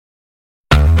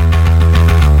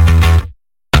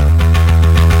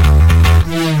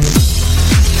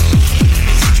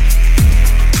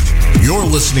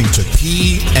listening to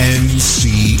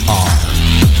PNCR.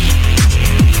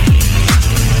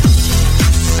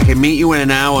 I can meet you in an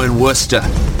hour in Worcester.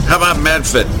 How about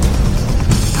Medford?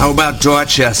 How about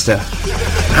Dorchester?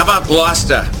 How about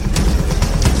Gloucester?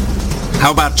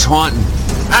 How about Taunton?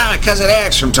 My cousin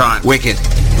Eric's from Taunton. Wicked.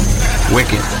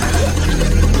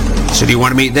 So do you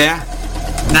want to meet there?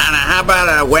 Nah, how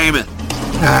about Weymouth?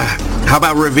 How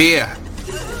about Revere?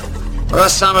 What about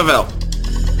Somerville?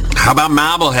 How about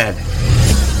Marblehead?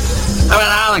 How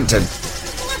about Arlington?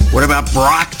 What about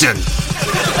Brockton?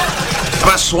 How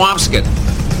about Swampscott?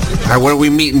 All right, where do we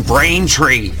meet in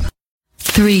Braintree?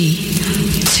 3,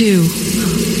 2,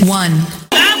 1.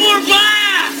 And we're back!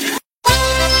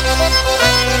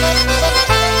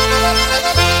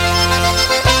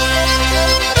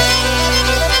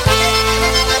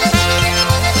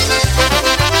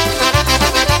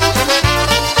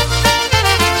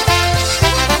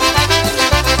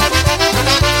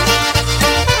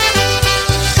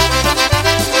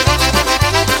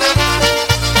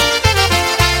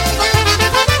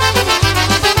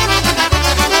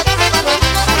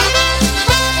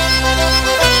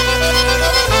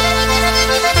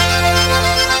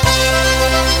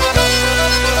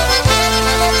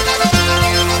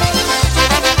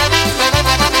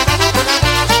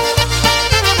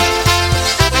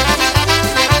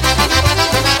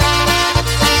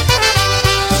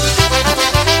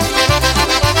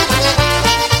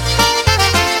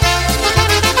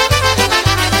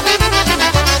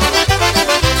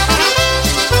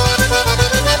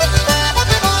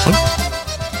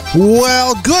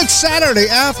 Well, good Saturday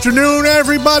afternoon,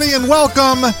 everybody, and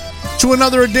welcome to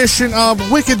another edition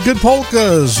of Wicked Good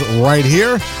Polkas right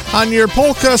here on your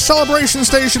polka celebration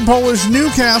station,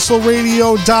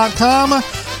 PolishNewcastleRadio.com,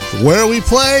 where we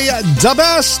play the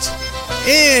best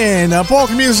in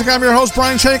polka music. I'm your host,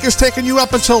 Brian Shankus, taking you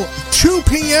up until 2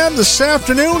 p.m. this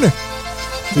afternoon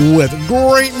with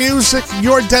great music,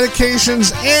 your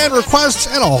dedications and requests,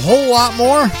 and a whole lot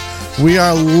more. We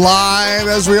are live,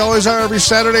 as we always are, every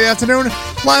Saturday afternoon,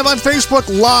 live on Facebook,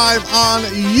 live on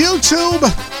YouTube.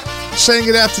 Saying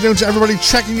good afternoon to everybody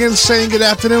checking in, saying good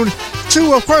afternoon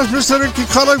to, of course, Mr. Ricky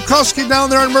Kolakowski down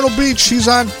there in Myrtle Beach. He's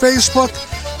on Facebook.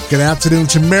 Good afternoon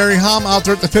to Mary Hom out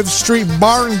there at the 5th Street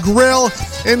Bar and Grill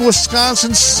in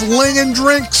Wisconsin, slinging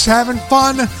drinks, having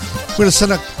fun. We're going to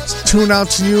send a tune out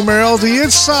to you, Mary L. The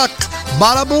Yitzhak,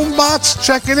 Bada Boom Bots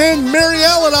checking in. Mary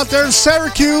Ellen out there in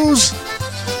Syracuse.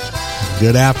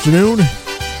 Good afternoon.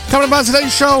 Coming up on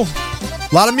today's show,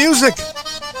 a lot of music.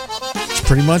 That's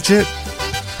pretty much it.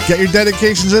 Get your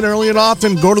dedications in early and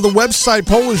often. Go to the website,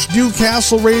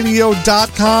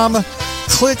 PolishNewcastleRadio.com.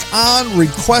 Click on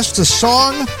Request a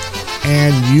Song,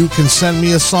 and you can send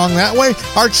me a song that way.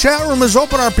 Our chat room is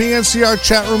open. Our PNCR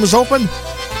chat room is open.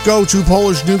 Go to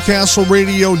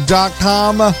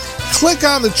PolishNewcastleRadio.com. Click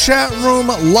on the chat room,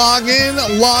 log in,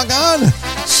 log on.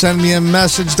 Send me a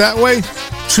message that way.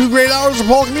 2 great hours of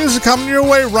polka music coming your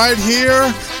way right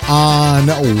here on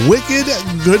Wicked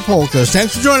Good Polkas.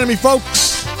 Thanks for joining me,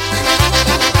 folks.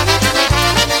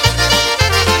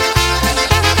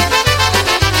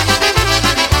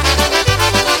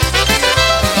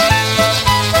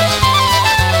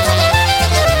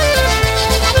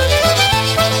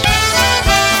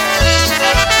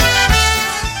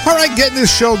 All right, getting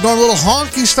this show going. A little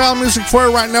honky style music for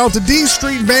you right now with the D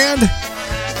Street Band.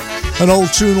 An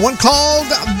old tune, one called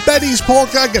Betty's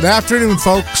Polka. Good afternoon,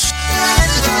 folks.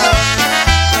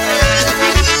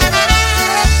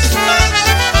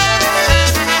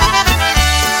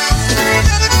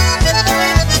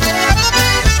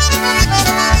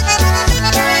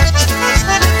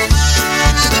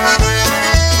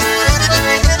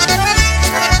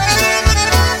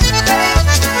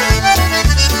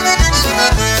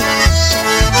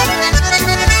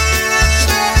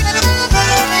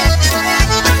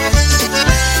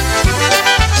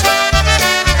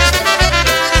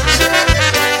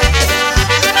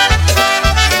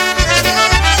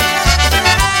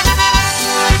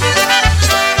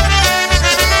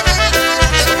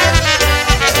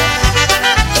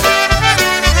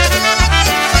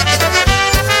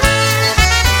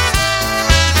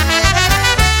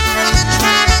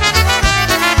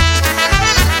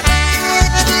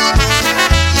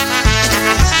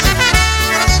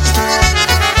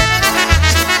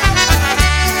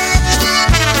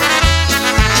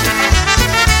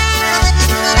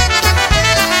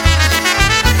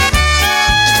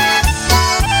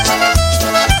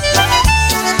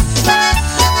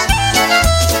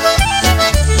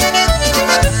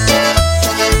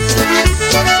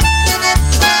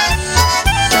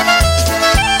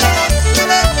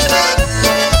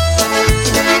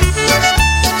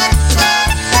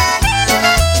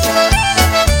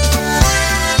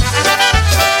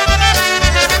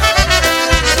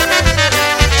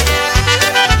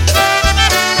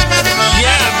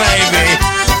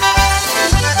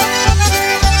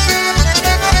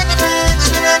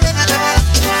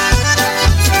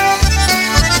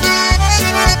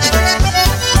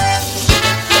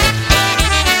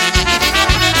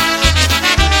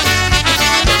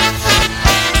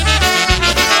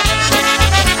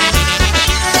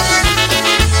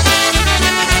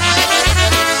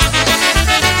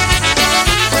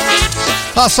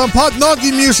 Some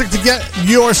Podnogi music to get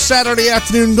your Saturday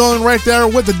afternoon going right there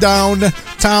with the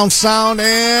Downtown Sound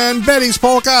and Betty's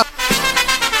Polka.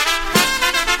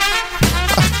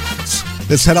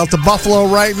 Let's head out to Buffalo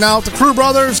right now to Crew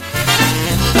Brothers.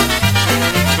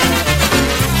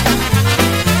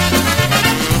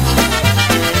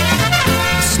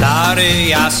 Stary,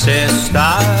 ja se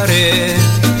stary,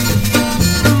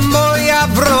 moja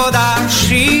broda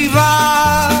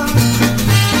siwa,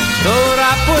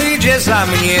 która pójdzie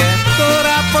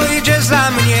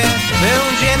za mnie,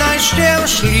 będzie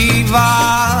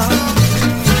najszczęśliwa.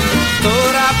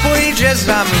 Która pójdzie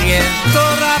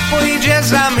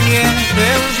za mnie,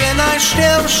 będzie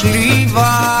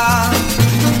najszczęśliwa.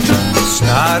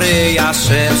 Stary, ja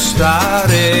se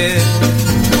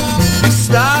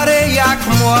stary jak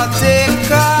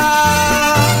młotyka,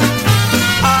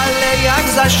 ale jak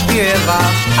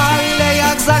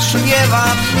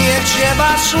zaśpiewam, nie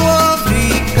trzeba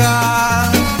słowika.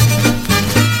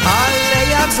 Ale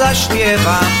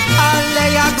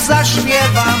jak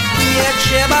zaśpiewam, nie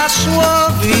trzeba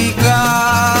słowika.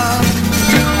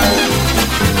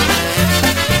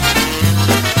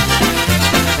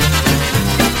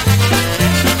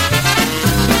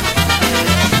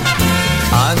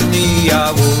 Ani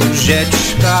ja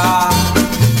łóżeczka,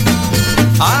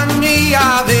 ani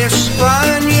ja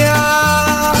wyspania,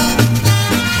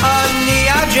 ani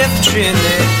ja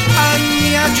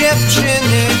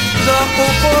dziewczyny do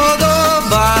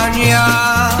upodobania.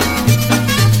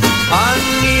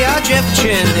 Ani ja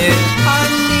dziewczyny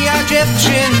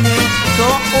do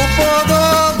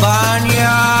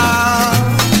upodobania.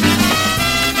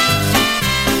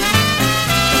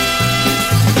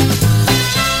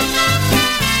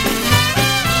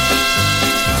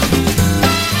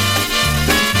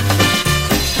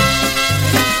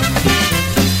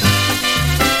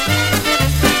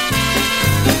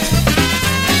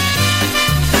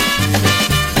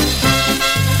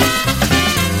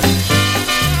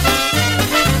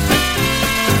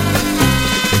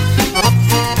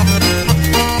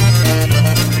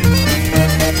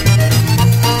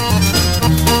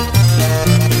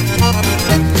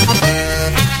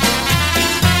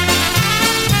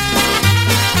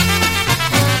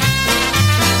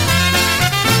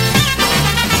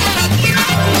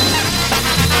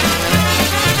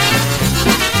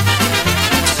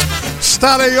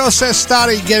 Stary, Jose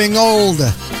Stary, getting old.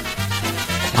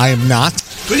 I am not.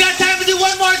 We got time to do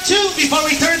one more tune before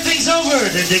we turn things over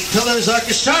to Dick Pillar's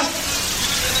Orchestra.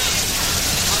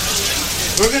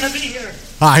 We're going to be here.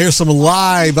 Here's some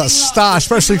live stuff,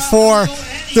 especially for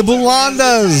the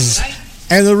Bulandas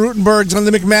and the Rutenbergs and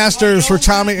the McMasters, for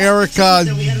Tommy, Erica,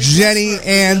 Jenny,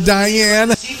 and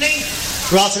Diane.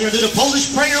 We're also going to do the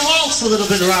Polish Prayer Waltz a little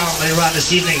bit around later on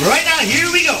this evening. Right now,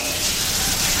 here we go.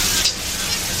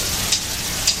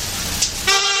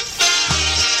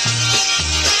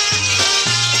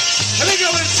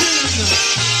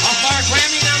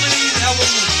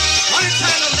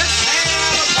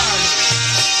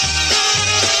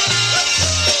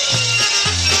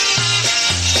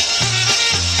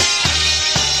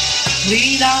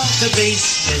 Clean out the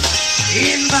basement,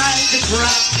 invite the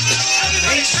crowd,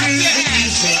 make sure the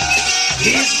music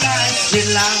is nice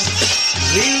and loud.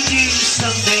 We'll do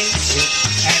some dancing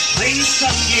and play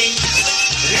some games.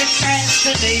 Let's ask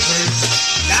the neighbors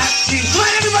not to. Come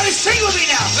on, everybody, sing with me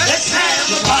now. Let's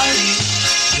have a party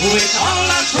with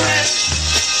all our friends.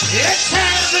 Let's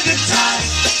have a good time,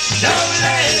 don't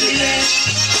let it end.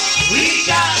 We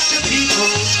got the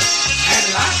people and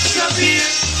lots of beer.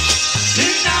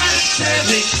 Tonight at 7,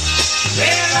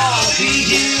 they'll all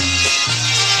be here.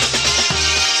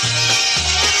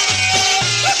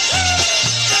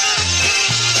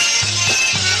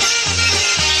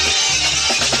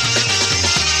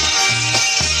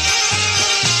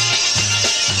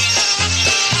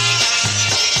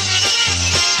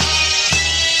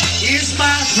 Here's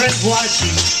my friend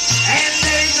watching, and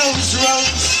there goes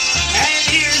Rose, and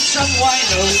here's some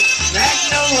wino that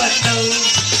no one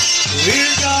knows.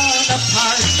 We're gonna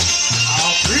party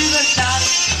all through the night.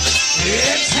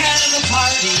 Let's have a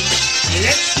party,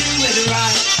 let's do it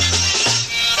right.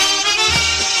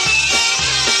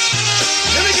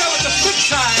 Here we go with the flip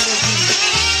side of the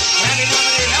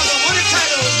Grammy-nominated album. What a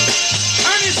title!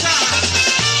 Turn this on.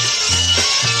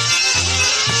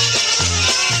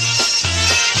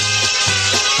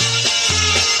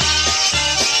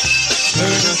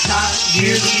 Turn us on,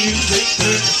 hear the music,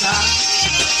 turn us on.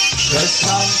 The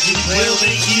songs will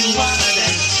make you wanna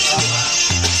dance around.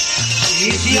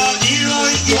 If you're near or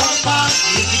if you're far,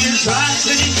 if you're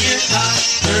driving in your car,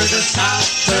 turn us on,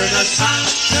 turn us on,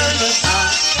 turn us on.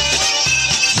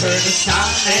 Turn us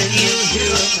on and you'll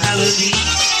hear a melody.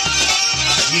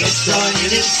 Yes, join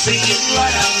in and singing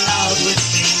right out loud with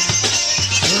me.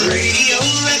 Radio,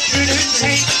 record, or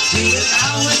tape, do it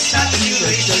now, it's not too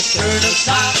late. Just turn us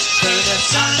on, turn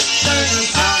us on, turn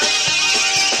us on.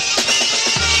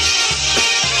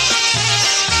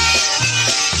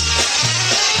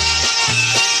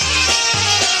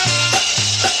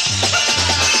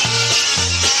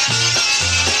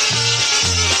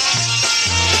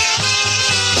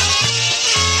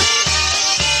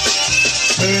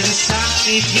 Turn us on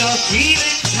if you're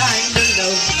feeling kinda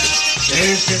low.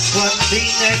 There's just one thing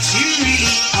that you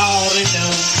really ought to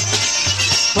know.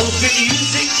 Polka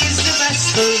music is the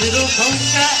best. A little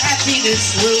polka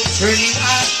happiness will turn you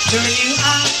on, turn you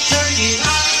on, turn you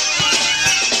on.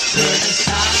 Turn us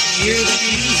on, hear the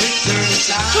music, turn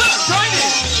us on. Join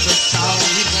it! The song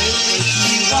we play makes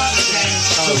you wanna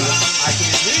dance. So I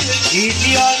can read it. If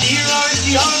you're near or if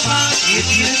you're far, if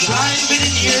you're driving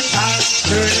in your car,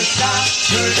 turn us on,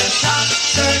 turn us on,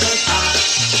 turn us on.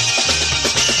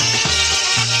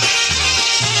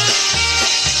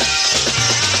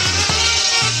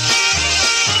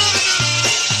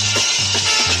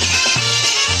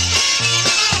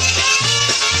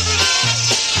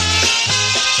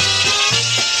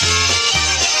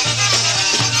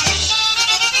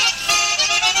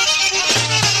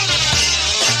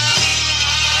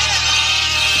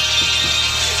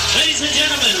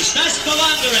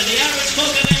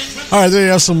 All right, there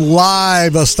you have some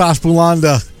live Stas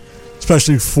Bulanda,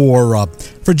 especially for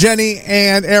Jenny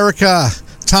and Erica,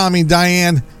 Tommy,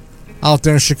 Diane, out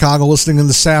there in Chicago listening in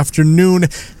this afternoon.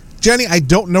 Jenny, I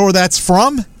don't know where that's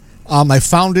from. I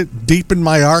found it deep in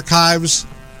my archives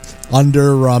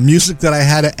under music that I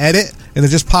had to edit, and it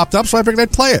just popped up, so I figured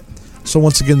I'd play it. So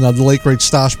once again, the late, great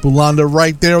Stas Bulanda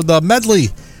right there, the medley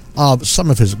of some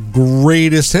of his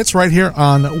greatest hits right here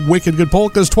on Wicked Good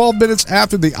Polkas, 12 minutes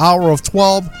after the hour of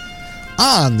 12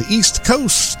 on the East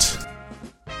Coast.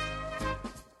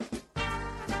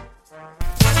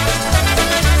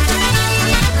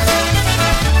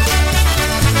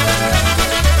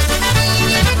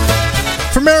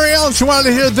 For Mary Ellen, she wanted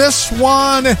to hear this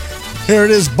one. Here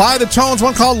it is, By the Tones,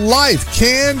 one called Life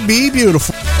Can Be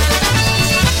Beautiful.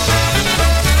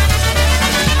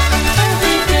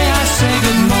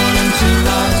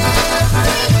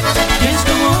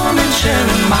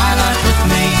 Sharing my life with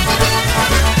me.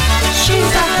 She's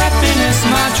the happiness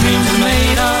my dreams are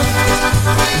made of.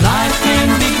 Life can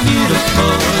be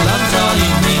beautiful, love's all you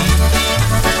need.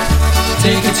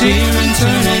 Take a tear and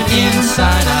turn it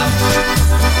inside out.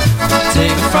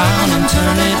 Take a frown and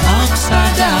turn it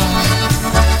upside down.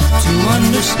 To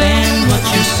understand what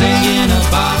you're singing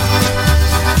about.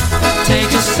 Take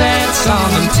a sad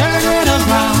song and turn it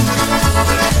around.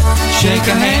 Shake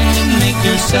a hand and make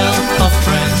yourself a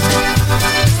friend.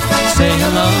 Say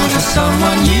hello to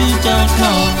someone you don't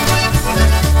know.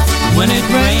 When it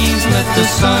rains, let the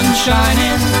sun shine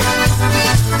in.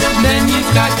 Then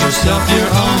you've got yourself your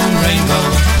own rainbow.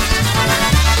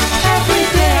 Every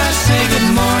day I say good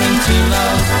morning to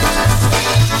love.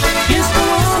 Here's the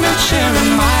woman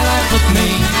sharing my life with me.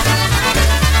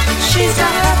 She's the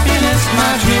happiness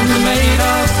my dreams are made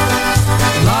of.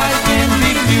 Life can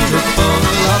be beautiful,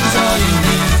 love's all you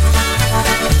need.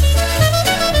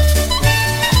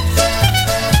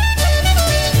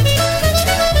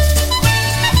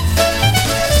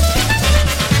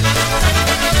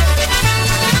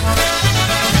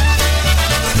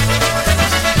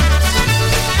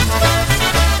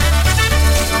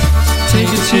 Take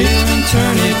a tear and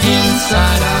turn it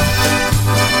inside out.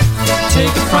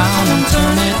 Take a frown and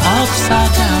turn it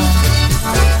upside down.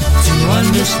 To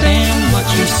understand what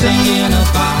you're singing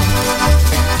about.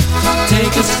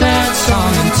 Take a sad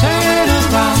song and turn it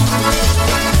around.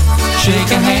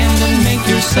 Shake a hand and make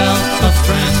yourself a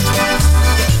friend.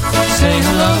 Say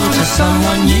hello to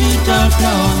someone you don't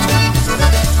know.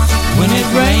 When it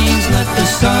rains, let the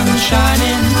sun shine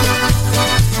in.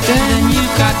 Then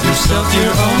you've got yourself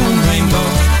your own rainbow.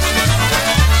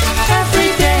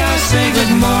 Every day I say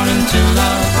good morning to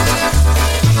love.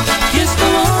 Kiss the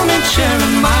woman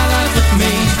sharing my life with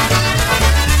me.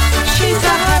 She's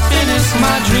the happiness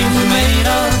my dreams are made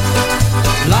of.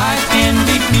 Life can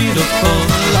be beautiful,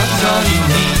 love's all you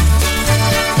need.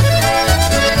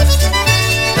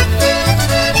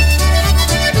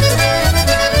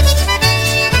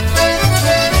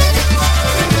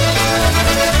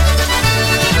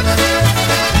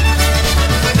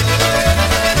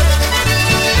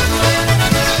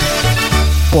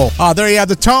 There you have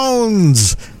the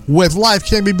Tones with Life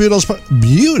Can Be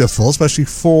Beautiful, especially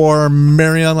for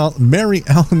Mary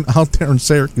Ellen out there in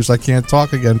Syracuse. I can't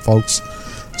talk again, folks.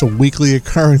 It's a weekly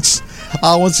occurrence.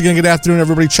 Once again, good afternoon,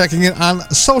 everybody checking in on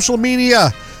social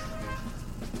media.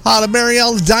 Out of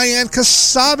Marielle, Diane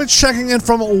Kasavich checking in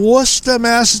from Worcester,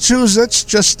 Massachusetts.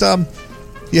 Just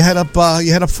you head up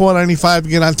 495,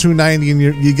 you get on 290, and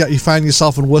you find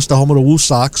yourself in Worcester, home of the Woo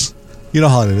Sox. You know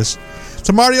how it is.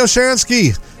 To Marty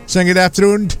Oshansky, saying good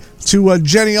afternoon. To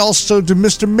Jenny, also to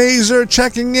Mr. Mazer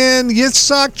checking in.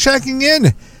 Yitzhak checking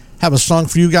in. Have a song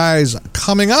for you guys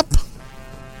coming up.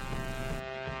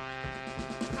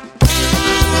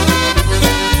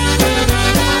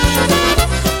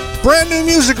 Brand new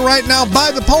music right now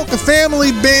by the Polka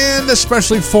Family Band,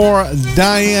 especially for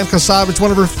Diane Kasavich,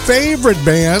 one of her favorite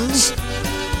bands,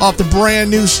 off the brand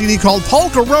new CD called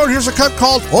Polka Road. Here's a cut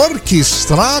called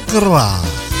Orkiestra Gra.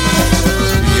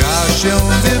 Ja się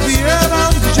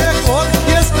wybieram, gdzie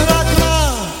orkiestra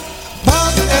gra.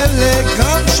 Pan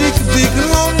elegancik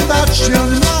wyglądać się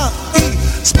ma. I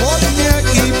spodnie,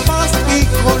 i pas, i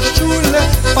koszule,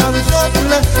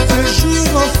 pantofle,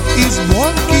 dyżurów i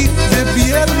dzwonki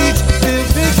wybielić, by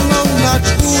wyglądać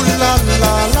la.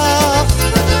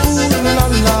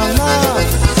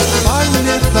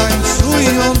 Panie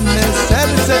tańcują, me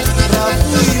serce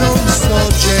radują co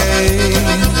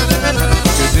dzień.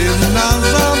 Gdy na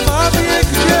zabawie,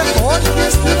 gdzie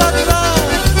orkiestra gra,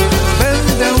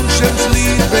 będę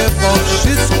szczęśliwy, bo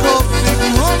wszystko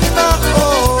wygląda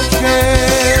okej.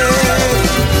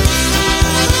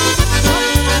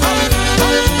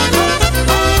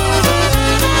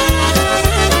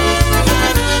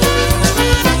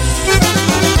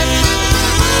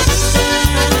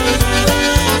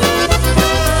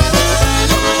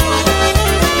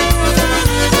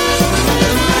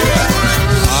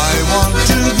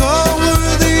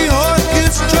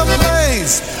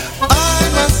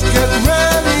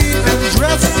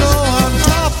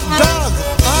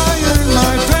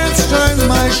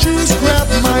 Shoes, grab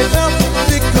my belt,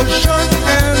 pick a shirt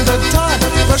and a tie,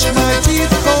 brush my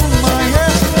teeth, comb my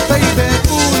hair, baby,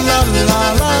 ooh la la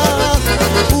la,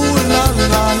 ooh la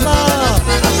la la.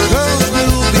 Girls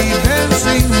will be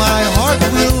dancing, my heart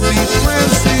will be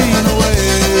prancing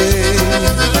away.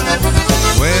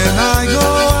 When I go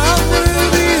out where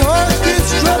the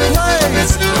orchestra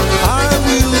plays, I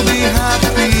will be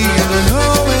happy and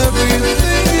know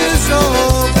everything is okay.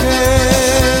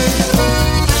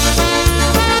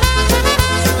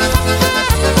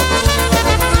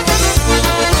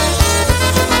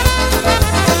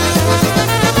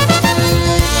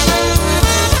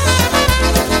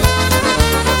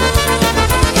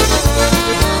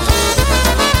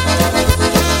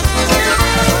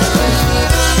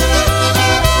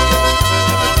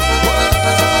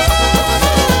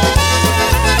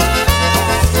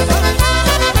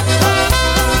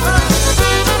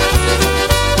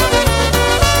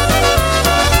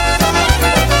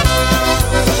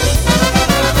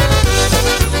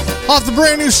 Off the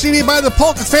brand new CD by the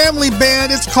Polka Family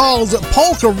Band, it's called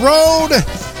Polka Road.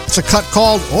 It's a cut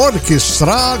called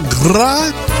Orkiestra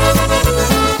Gra.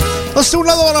 Let's do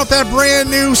another one off that brand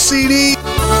new CD.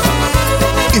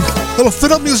 Little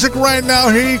fiddle music right now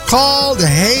here called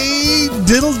Hey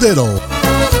Diddle Diddle.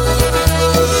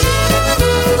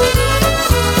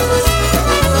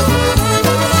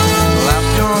 Clap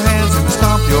your hands and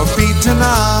stomp your feet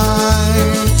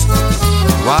tonight,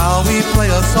 while we play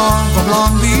a song from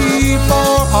long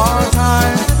before our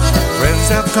time. Friends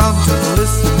have come to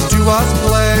listen to us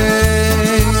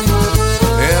play.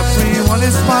 Everyone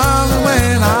is smiling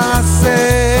when I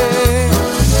say,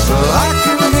 I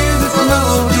can hear this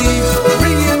melody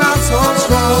ringing out so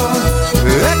strong,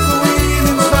 echoing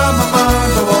inside my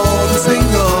mind, I want to sing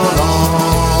along.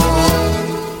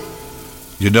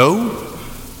 You know,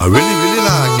 I really, really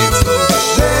like it. So.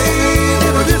 Hey,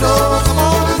 diddle diddle, come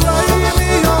on and play me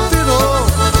your fiddle.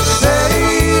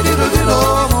 Hey, diddle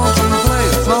diddle, won't you play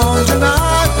a song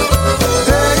tonight?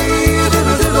 Hey,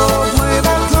 diddle diddle, play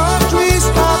that country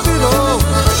style fiddle.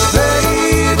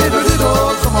 Hey, diddle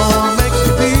diddle, come on, make me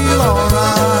feel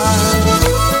alright.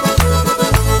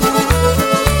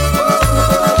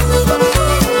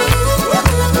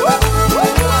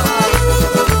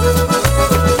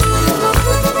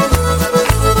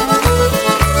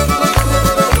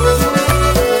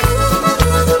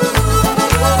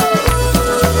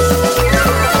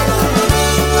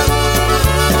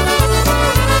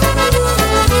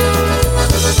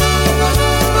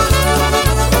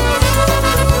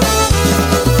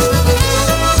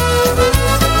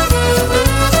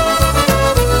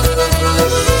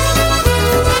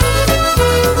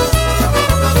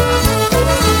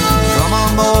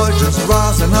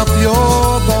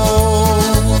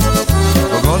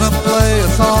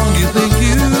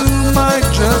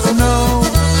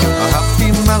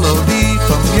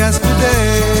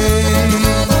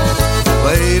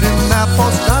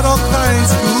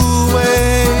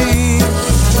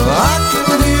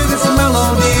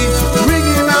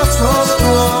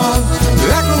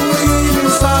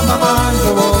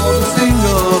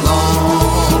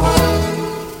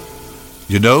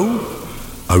 You know,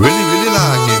 I really, really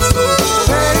like it.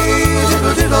 Hey,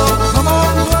 diddle diddle, come on,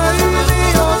 play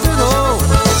me your diddle.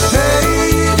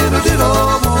 Hey, diddle diddle,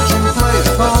 won't you play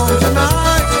a song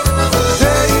tonight?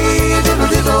 Hey, diddle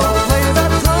diddle, play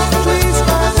that country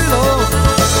style diddle.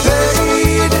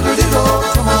 Hey, diddle diddle,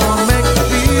 come on, make me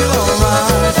feel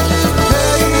alright.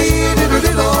 Hey, diddle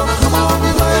diddle, come on,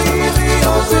 play me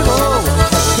your diddle.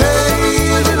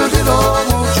 Hey, diddle diddle,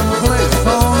 won't you play a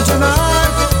song tonight?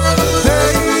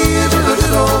 Hey, diddle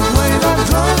diddle, play that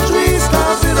country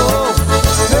style diddle.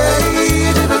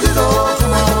 Hey, diddle diddle,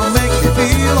 come on, make me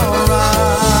feel alright.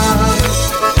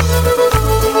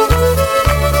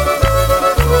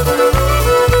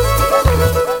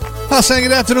 Saying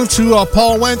good afternoon to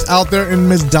Paul Wendt out there in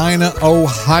Medina,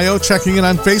 Ohio, checking in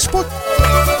on Facebook.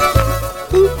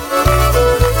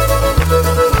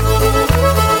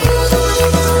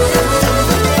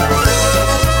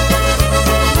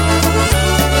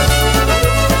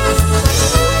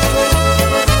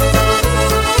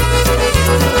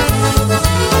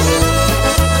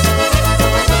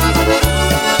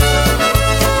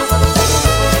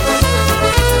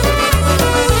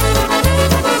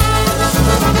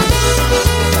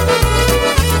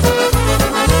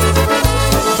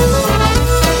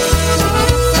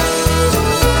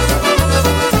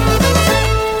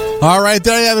 All right,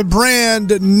 there you have it.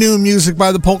 Brand new music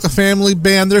by the Polka Family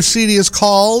Band. Their CD is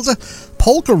called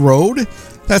Polka Road.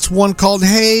 That's one called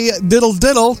Hey Diddle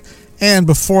Diddle. And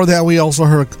before that, we also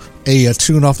heard a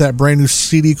tune off that brand new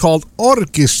CD called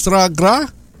Orchestra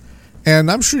Gra.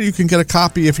 And I'm sure you can get a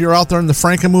copy if you're out there in the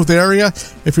Frankenmuth area.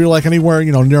 If you're like anywhere,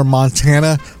 near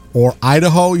Montana or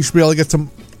Idaho, you should be able to get to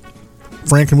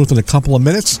Frankenmuth in a couple of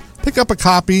minutes. Pick up a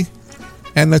copy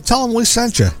and tell them we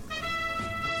sent you.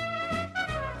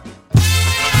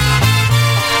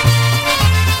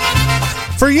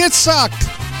 For Yitzhak,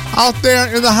 out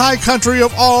there in the high country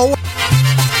of O.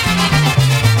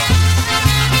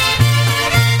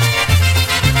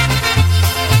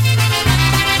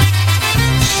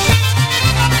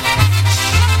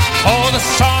 Oh, the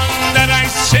song that I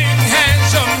sing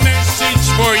has a message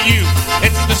for you.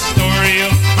 It's the story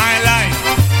of my life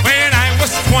when I was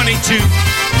 22.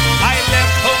 I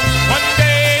left home one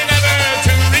day never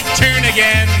to return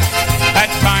again. At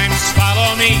times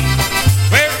follow me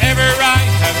wherever I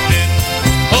have been.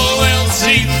 Oh,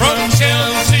 Elsie from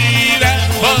Chelsea, that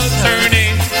was her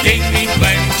name, gave me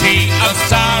plenty of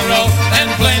sorrow and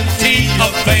plenty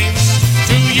of fame.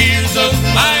 2 years of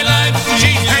my life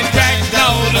she had dragged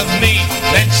out of me.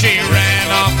 Then she ran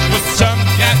off with some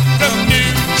cat from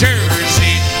New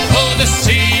Jersey. Oh, the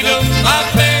seat of my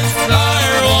pants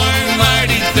are worn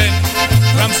mighty thin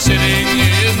from sitting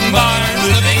in bars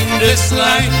living this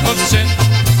life of sin.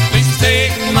 Please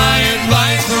take my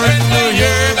advice, surrender,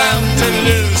 you're bound to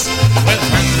lose. With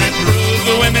 100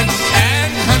 rude women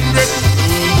and 100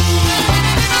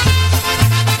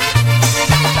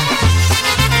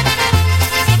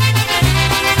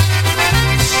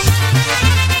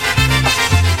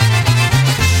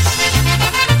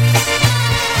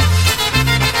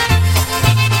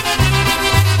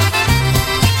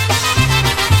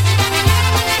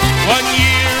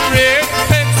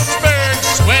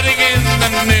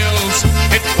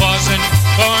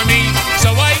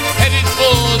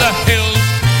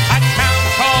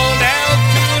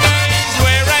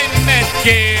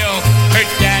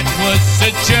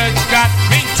 judge got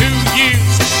me 2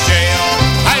 years in jail.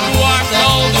 I'd walk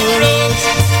all the roads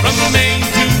from Maine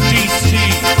to D.C.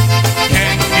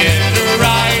 Can't get a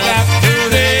ride after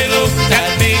they look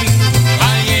at me.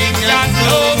 I ain't got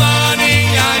no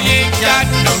money, I ain't got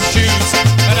no shoes,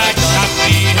 but I got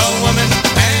me a woman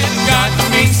and got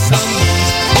me some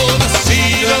booze. Oh, the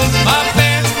seat of my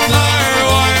pants are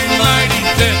worn mighty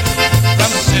thin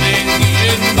from sitting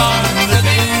in bars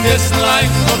living this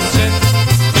life of sin.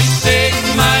 Take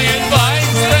my advice,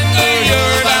 surrender,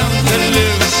 you're bound to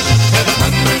lose. With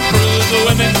 100 cruel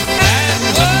women and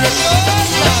 100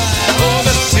 oh,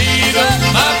 the seat of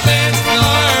my pants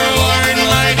are worn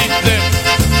mighty thin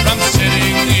from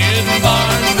sitting in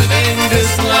bars living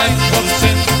this life of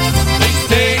sin. Please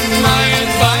take my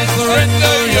advice,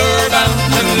 surrender, you're bound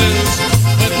to lose.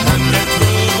 With 100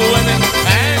 cruel women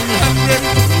and 100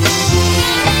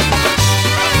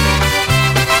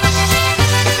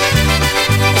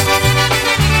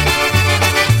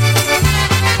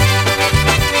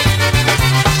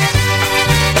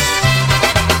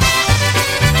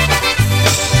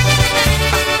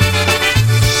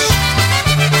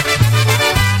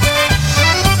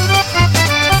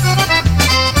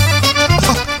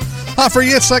 For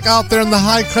Yitzhak out there in the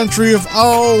high country of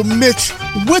Mitch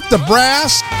with the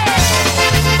brass.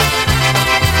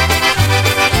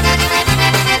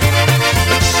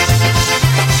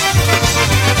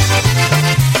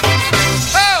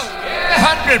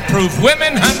 100 proof,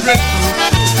 women 100 proof.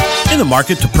 In the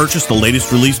market to purchase the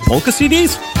latest released polka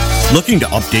CDs? Looking to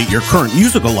update your current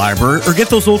musical library or get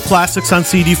those old classics on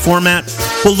CD format?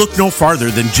 Well, look no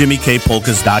farther than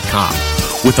JimmyKPolkas.com.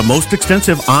 With the most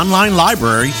extensive online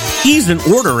library, ease in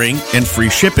ordering, and free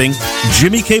shipping,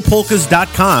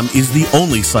 JimmyKPolkas.com is the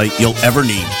only site you'll ever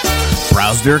need.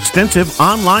 Browse their extensive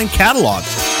online catalog.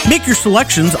 Make your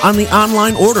selections on the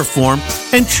online order form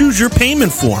and choose your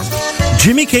payment form.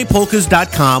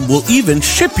 JimmyKPolkas.com will even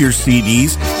ship your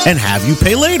CDs and have you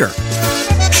pay later.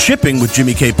 Shipping with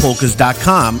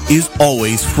JimmyKPolkas.com is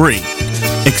always free.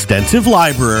 Extensive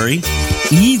library,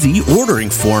 easy ordering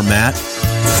format,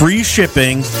 free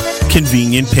shipping,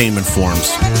 convenient payment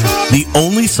forms. The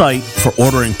only site for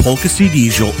ordering polka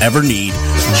CDs you'll ever need,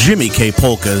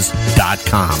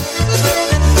 JimmyKPolkas.com.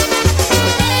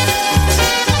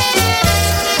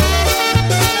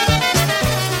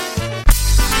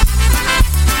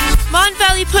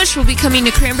 Push will be coming to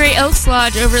Cranberry Elks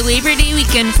Lodge over Labor Day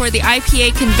weekend for the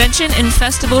IPA Convention and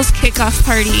Festival's kickoff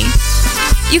party.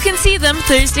 You can see them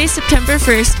Thursday, September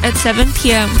 1st at 7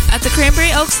 p.m. at the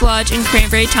Cranberry Elks Lodge in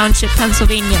Cranberry Township,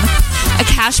 Pennsylvania. A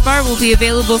cash bar will be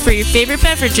available for your favorite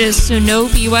beverages, so no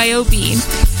BYOB.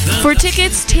 For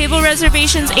tickets, table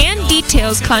reservations, and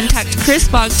details, contact Chris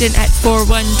Bogdan at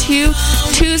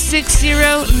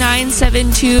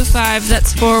 412-260-9725.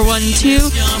 That's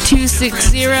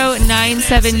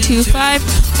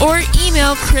 412-260-9725. Or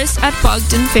email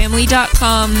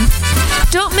chris@bogdanfamily.com.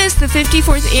 Don't miss the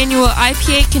 54th Annual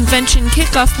IPA Convention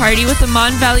Kickoff Party with the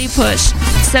Mon Valley Push.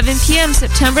 7 p.m.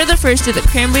 September the 1st at the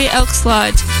Cranberry Elks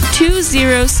Lodge,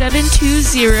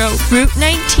 20720 Route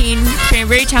 19,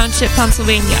 Cranberry Township,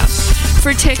 Pennsylvania.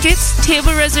 For tickets,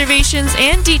 table reservations,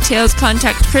 and details,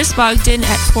 contact Chris Bogdan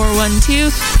at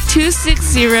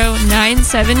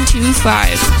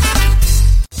 412-260-9725.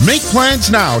 Make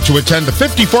plans now to attend the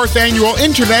 54th Annual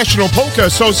International Polka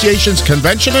Association's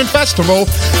Convention and Festival,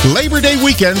 Labor Day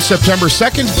weekend, September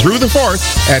 2nd through the 4th,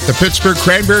 at the Pittsburgh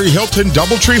Cranberry Hilton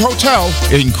Doubletree Hotel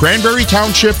in Cranberry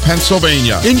Township,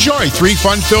 Pennsylvania. Enjoy 3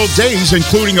 fun-filled days,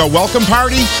 including a welcome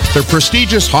party, the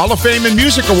prestigious Hall of Fame and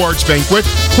Music Awards banquet,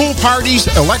 pool parties,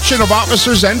 election of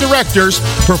officers and directors,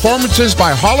 performances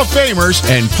by Hall of Famers,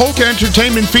 and polka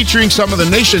entertainment featuring some of the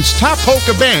nation's top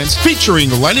polka bands,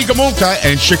 featuring Lenny Gomulka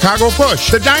and Chicago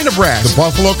Push, the Dynabrass, the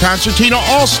Buffalo Concertina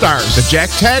All-Stars, the Jack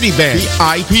Taddy Band, the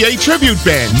IPA Tribute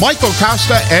Band, Michael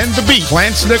Costa and the Beat,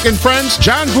 Lansnick and Friends,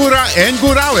 John Gura and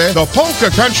Gurale, the Polka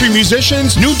Country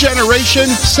Musicians, New Generation,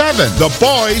 7, the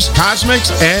Boys,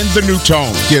 Cosmics, and the New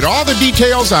Tone. Get all the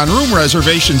details on room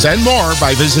reservations and more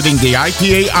by visiting the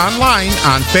IPA online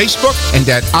on Facebook and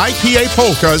at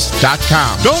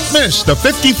IPAPolkas.com. Don't miss the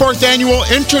 54th Annual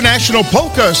International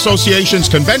Polka Association's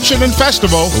Convention and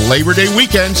Festival, Labor Day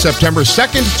weekend, September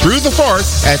 2nd through the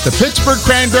 4th at the Pittsburgh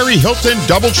Cranberry Hilton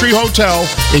Doubletree Hotel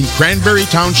in Cranberry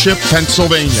Township,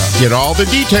 Pennsylvania. Get all the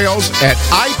details at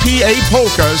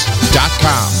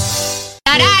IPAPolkas.com.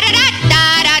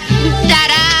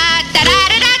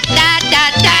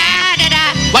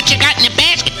 What you got in the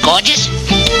basket, gorgeous?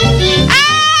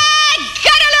 I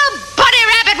got a little bunny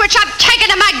rabbit which I'm taking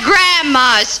to my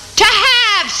grandma's to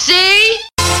have, see?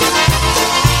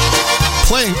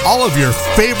 Playing all of your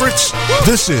favorites,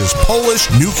 this is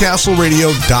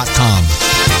PolishNewcastleRadio.com.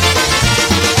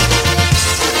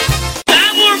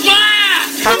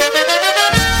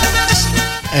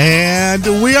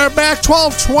 And we are back,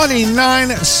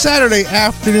 12:29 Saturday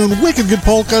afternoon. Wicked Good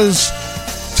Polkas.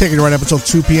 Taking it right up until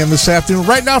 2 p.m. this afternoon.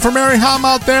 Right now for Mary Hom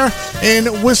out there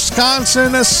in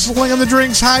Wisconsin, slinging the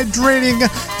drinks, hydrating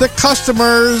the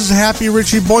customers. Happy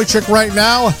Richie Boychuk right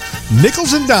now.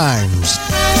 Nickels and dimes.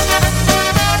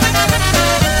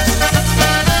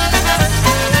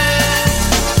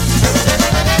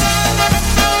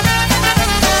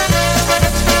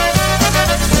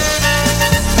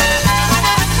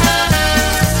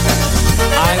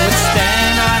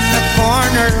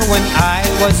 When I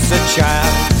was a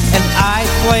child, and I'd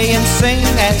play and sing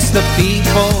as the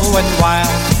people went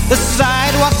wild. The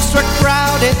sidewalks were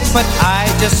crowded, but I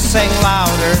just sang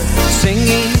louder,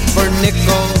 singing for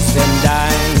nickels and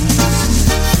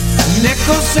dimes.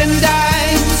 Nickels and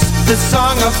dimes, the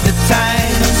song of the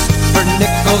times, for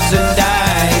nickels and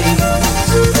dimes.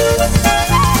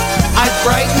 I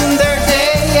brighten their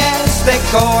day as they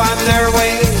go on their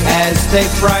way, as they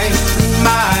brighten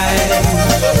mine.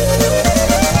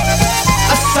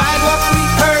 Sidewalk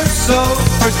rehearsal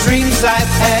for dreams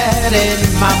I've had in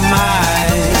my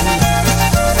mind.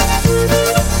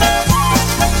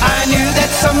 I knew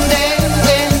that someday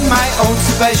in my own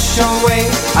special way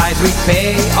I'd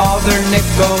repay all their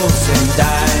nickels and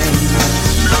dimes.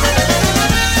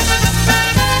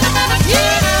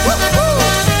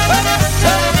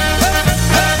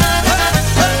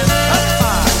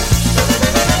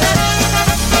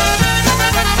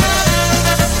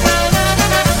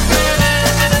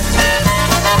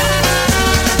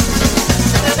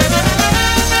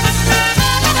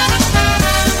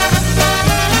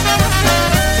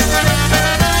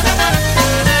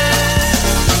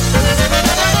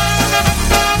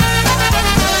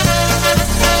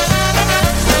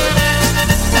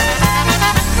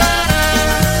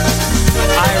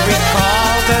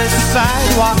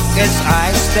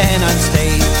 stand on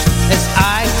stage as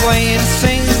I play and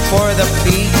sing for the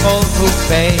people who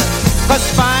pay. 'Cause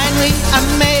finally I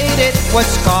made it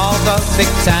what's called the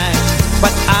big time.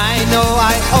 But I know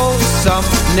I owe some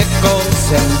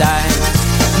nickels and dimes.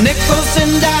 Nickels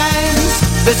and dimes,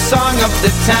 the song of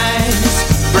the times,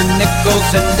 for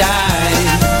nickels and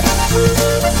dimes.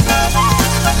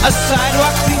 A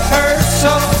sidewalk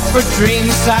rehearsal for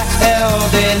dreams I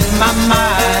held in my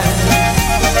mind.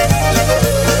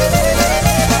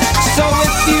 So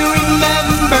if you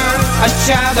remember a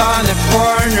child on the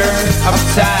corner of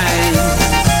time,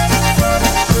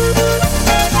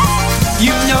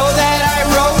 you know that I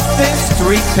wrote this to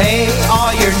repay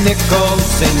all your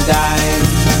nickels and dimes.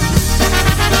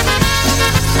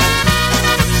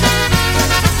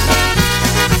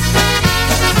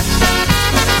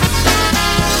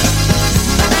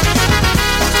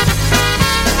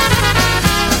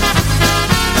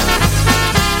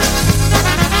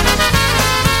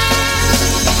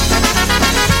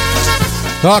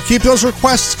 Keep those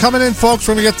requests coming in, folks.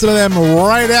 We're going to get to them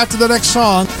right after the next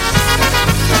song.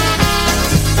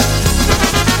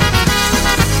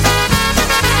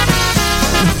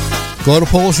 Go to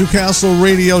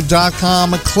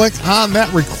PolishNewcastleRadio.com and click on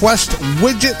that request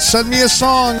widget. Send me a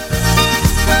song.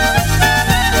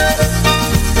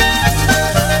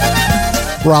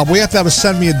 Rob, we have to have a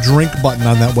send me a drink button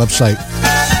on that website.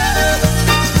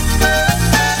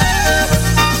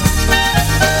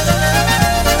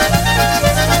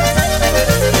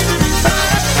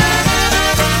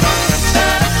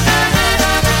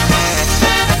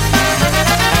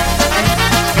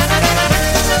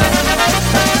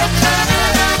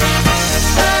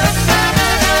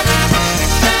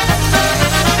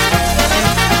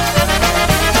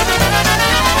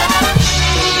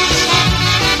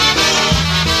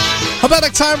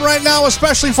 Pathetic time right now,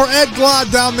 especially for Ed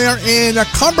Glod down there in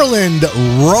Cumberland,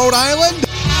 Rhode Island.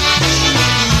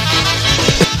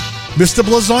 Mr.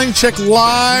 Blazończyk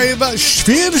live,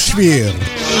 Świr, świr.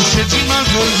 Siedzi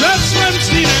Mazur ze swym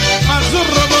slinem, Mazur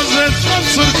robo ze swą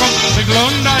córką,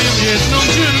 wyglądają jedną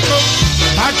dziurką.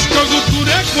 Patrz kogo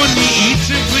turek koni i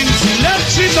cyklyncy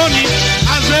leci do nich,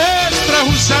 a ze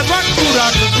strachu siadła kura,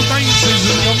 kogo tańczy z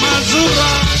nią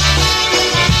Mazura.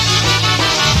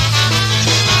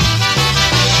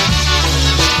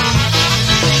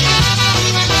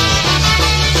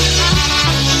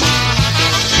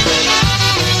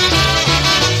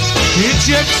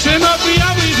 Dziewczyno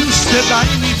biały chuste,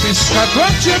 daj mi pyska,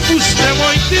 kocie puste,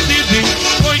 oj ty dydy,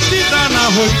 oj ty dana,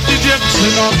 oj ty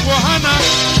dziewczyno kochana.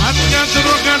 Matka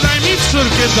droga, daj mi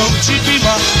córkę, dom ci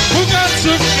piwa, puga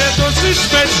córkę, dosyć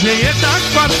będzie jednak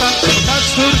warta, ta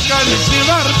córka nic nie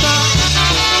warta.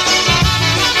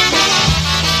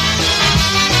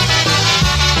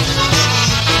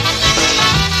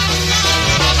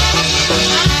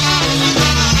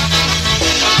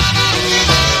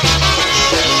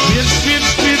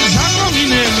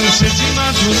 Siedzi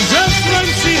Mazur ze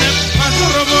Francinem,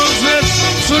 Mazurowo ze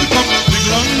córką,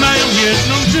 wyglądają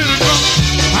jedną dziurką.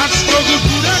 Patrz kogo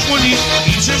góra goni i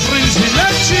cyfryncy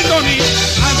leci do nich,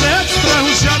 a ze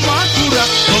strachu siadła kura,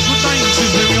 kogo tańczy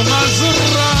z nią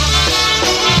Mazura.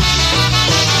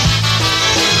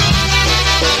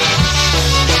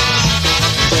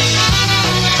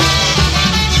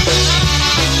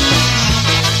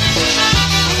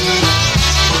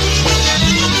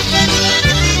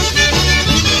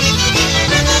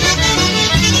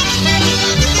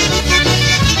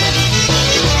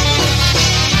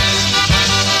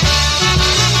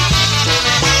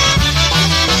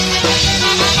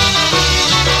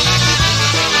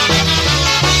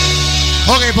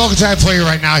 Okay, polka time for you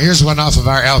right now. Here's one off of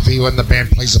our LP when the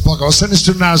band plays the polka. I'll send this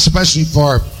to now especially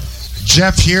for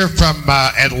Jeff here from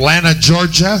Atlanta,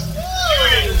 Georgia.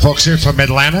 Folks here from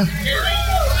Atlanta.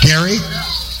 Gary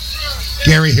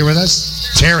here with us.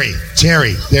 Terry,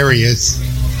 there he is.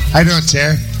 How you doing,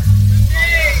 Terry?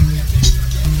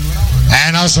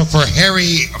 And also for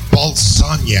Harry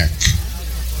Balsoniak.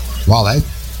 Wow,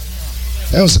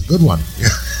 that was a good one.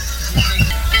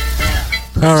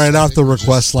 All right, off the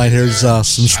request line, here's some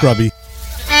Scrubby.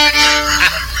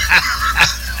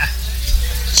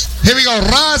 Here we go.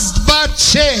 Raz, dva,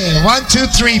 trzy. 1, 2,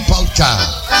 3, polka.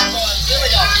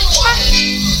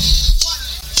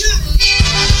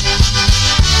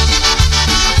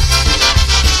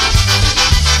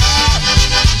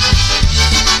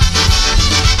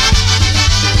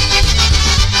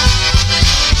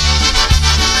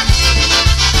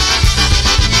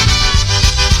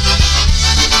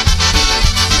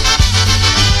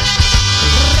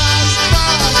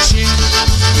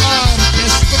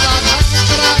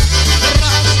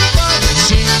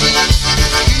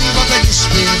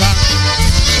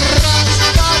 Raz,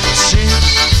 dwa,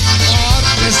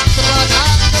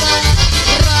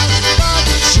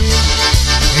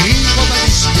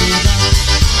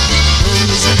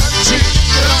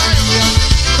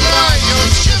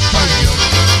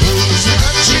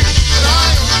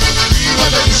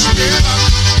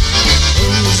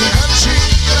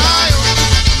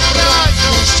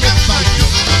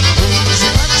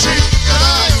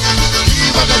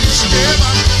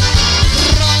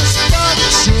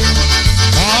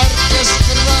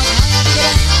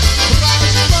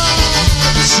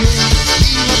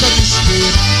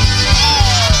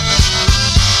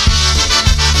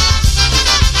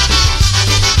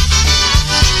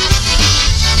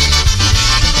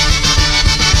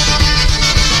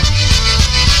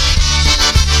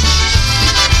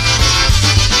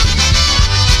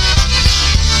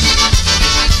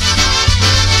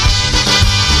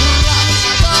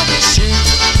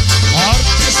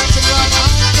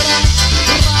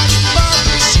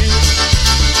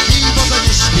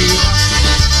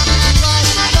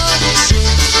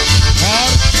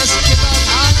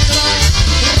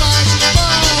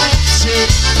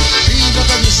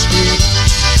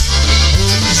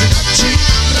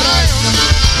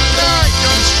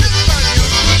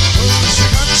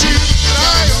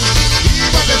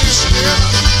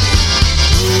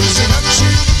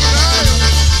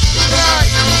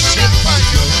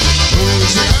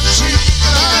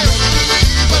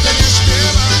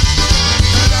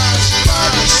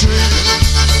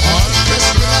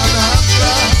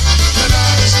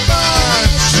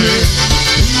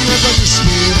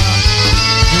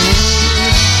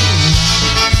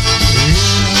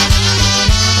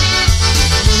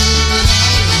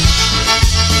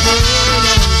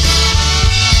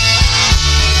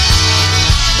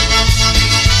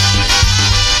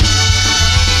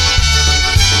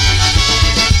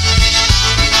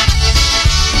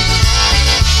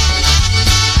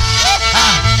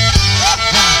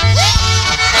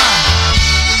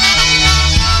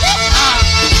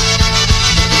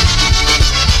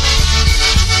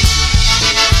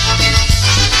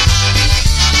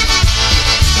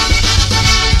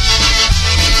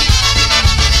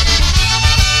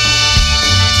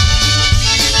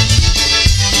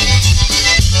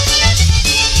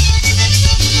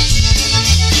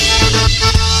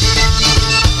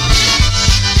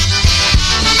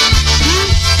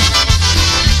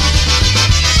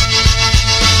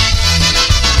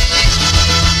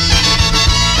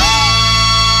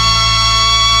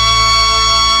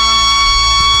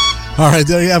 All right,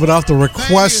 there you have it off the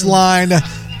request line.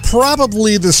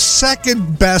 Probably the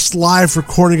second best live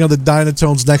recording of the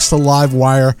Dynatones next to Live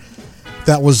Wire.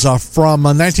 That was from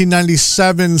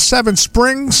 1997 Seven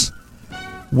Springs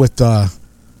with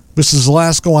Mrs.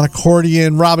 Velasco on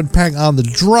accordion, Robin Peng on the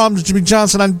drums, Jimmy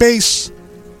Johnson on bass,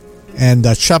 and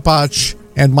Chepach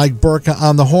and Mike Burka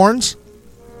on the horns.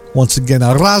 Once again,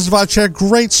 Razvacek,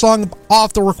 great song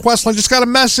off the request line. Just got a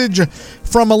message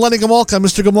from Lenny Gomulka,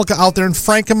 Mr. Gomulka out there in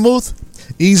Frankenmuth.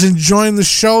 He's enjoying the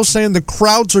show, saying the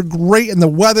crowds are great and the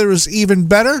weather is even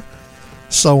better.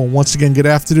 So once again, good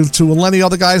afternoon to Lenny, all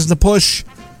the guys in the push,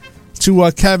 to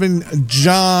Kevin,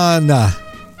 John,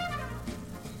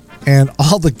 and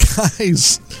all the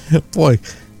guys. Boy,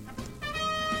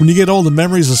 when you get old, the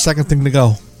memory is the second thing to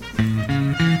go.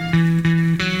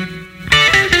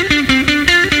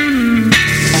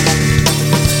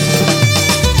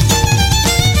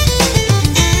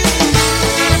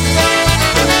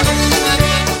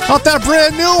 Out that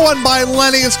brand new one by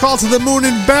Lenny. It's called To the Moon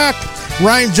and Back.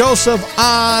 Ryan Joseph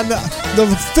on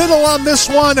the fiddle on this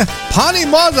one. Pani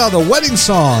Moda, the wedding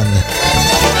song.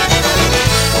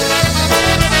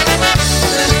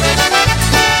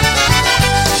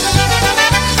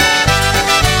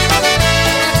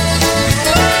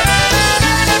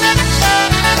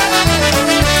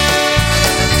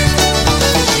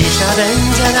 Cisza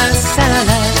będzie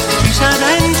wesele, cisza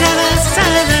będzie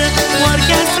wesele,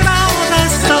 orkiestra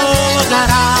wesoło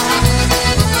gra.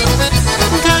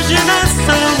 Każdy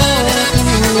wesoło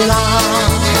hula.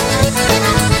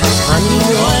 Ani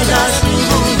młoda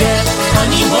ślubuje,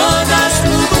 ani młoda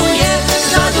ślubuje,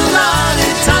 za dolary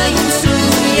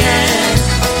tańcuje,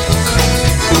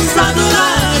 za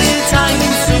dolary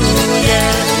tańcuje.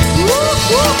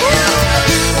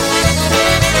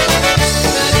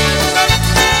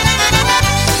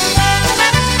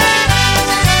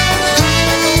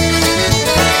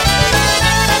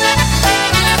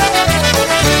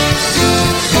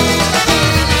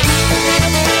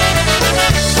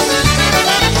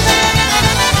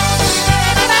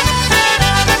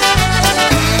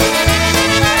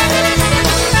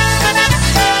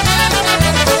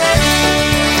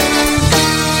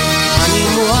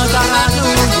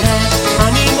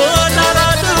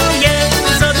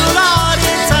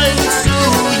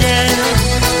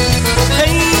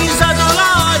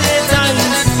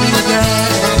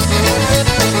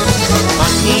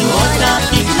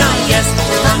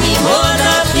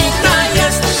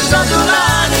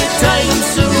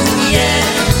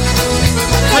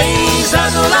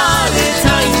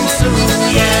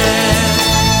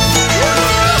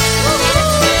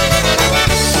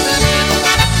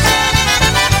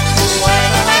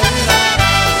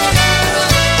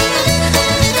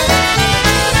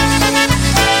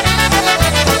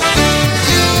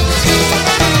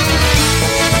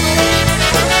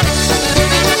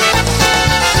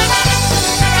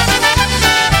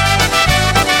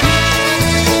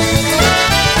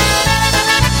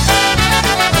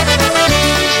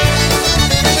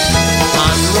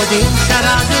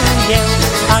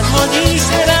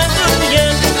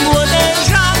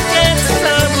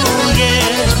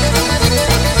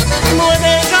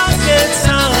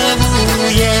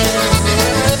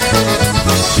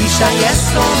 Cisza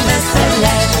jest to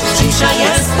wesele, cisza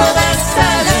jest to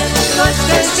wesele, choć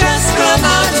też ciasko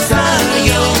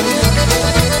nadzają,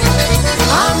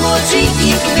 a młodzi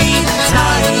ich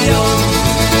witają.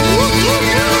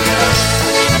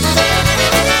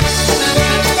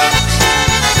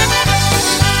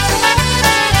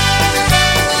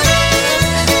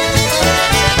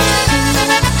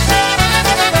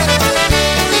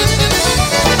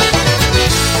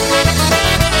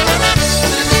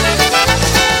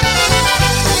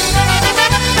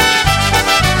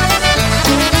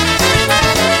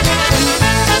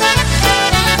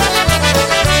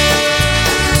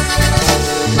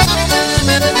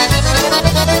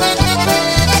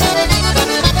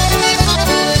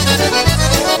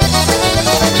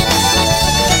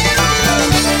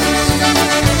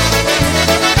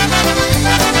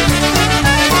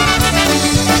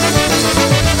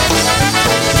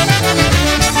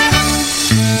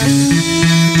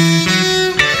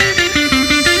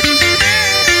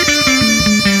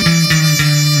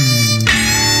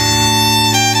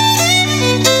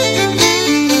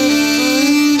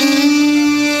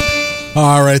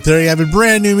 All right, there you have it.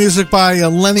 Brand new music by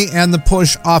Lenny and the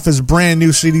Push off his brand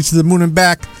new CD, To the Moon and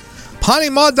Back. Pani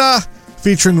Moda,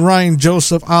 featuring Ryan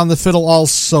Joseph on the fiddle,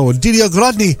 also Didio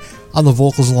Grodny on the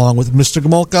vocals, along with Mr.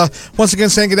 Gomulka. Once again,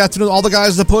 saying good afternoon to all the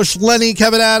guys in the Push: Lenny,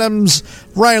 Kevin Adams,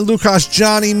 Ryan Lukas,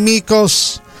 Johnny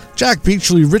Mikos, Jack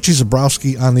Beachley, Richie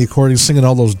Zabrowski on the accordion, singing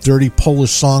all those dirty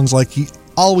Polish songs like he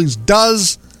always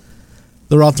does.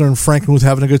 they're out there in Frankenmuth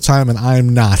having a good time, and I'm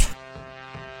not.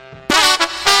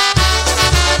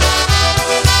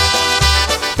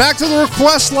 Back to the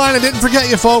request line. I didn't forget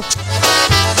you, folks.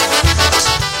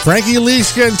 Frankie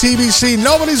Lishka and TBC,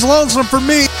 Nobody's Lonesome for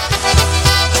Me.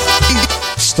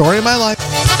 Story of my life.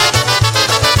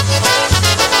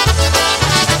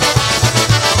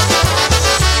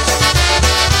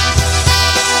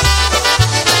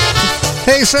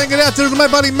 Hey, saying good afternoon to my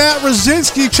buddy Matt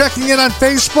Rosinski checking in on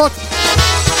Facebook.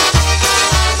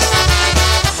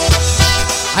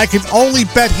 I can only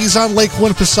bet he's on Lake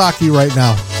Winnipesaukee right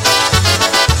now.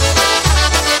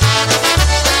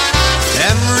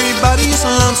 Everybody's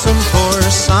lonesome for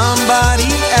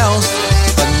somebody else,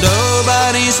 but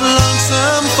nobody's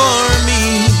lonesome for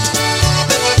me.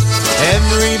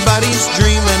 Everybody's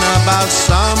dreaming about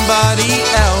somebody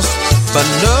else, but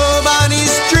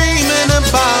nobody's dreaming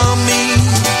about me.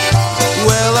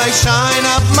 Well, I shine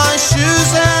up my shoes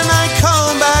and I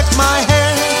comb back my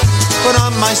hair, put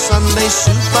on my Sunday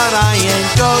suit, but I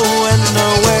ain't going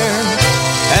nowhere.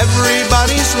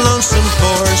 Everybody's lonesome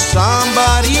for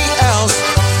somebody else,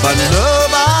 but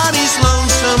nobody's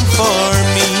lonesome for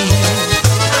me.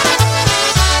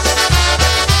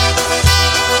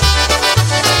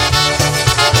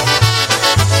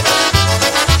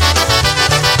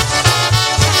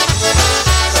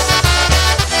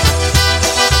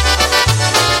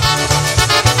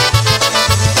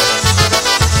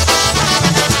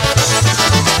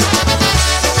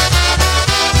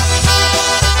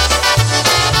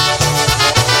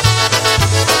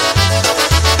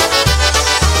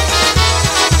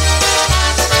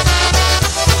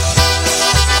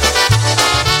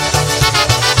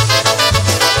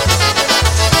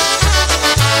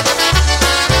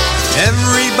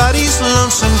 Everybody's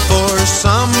lonesome for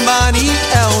somebody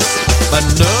else, but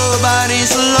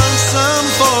nobody's lonesome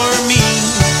for me.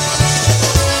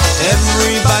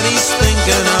 Everybody's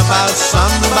thinking about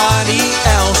somebody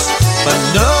else, but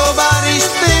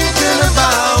nobody's thinking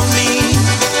about me.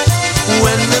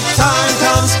 When the time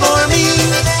comes for me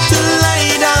to lay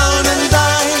down and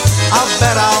die, I'll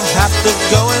bet I'll have to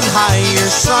go and hire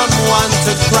someone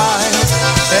to cry.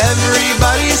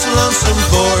 Everybody's lonesome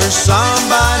for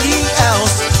somebody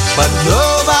else, but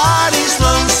nobody's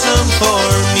lonesome for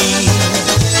me.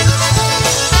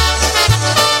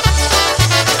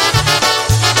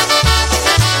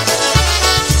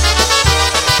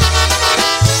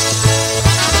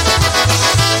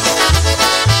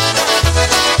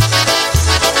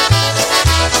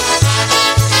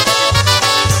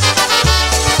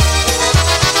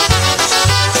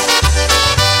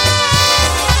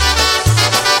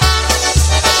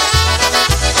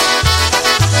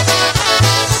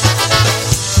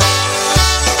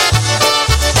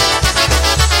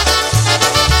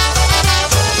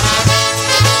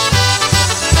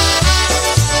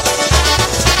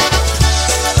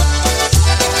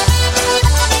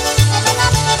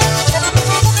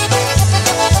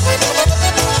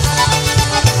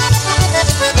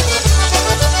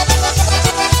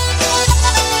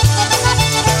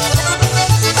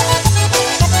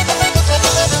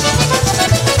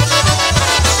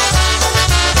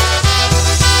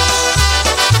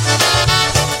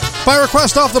 By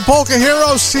request off the Polka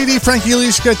Heroes CD, Frankie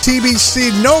Lishka,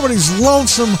 TBC, Nobody's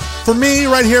Lonesome for Me,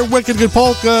 right here, Wicked Good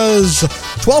Polkas,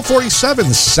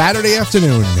 12:47 Saturday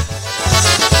afternoon.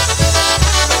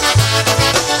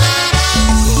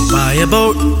 Buy a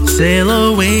boat, sail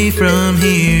away from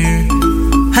here,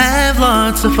 have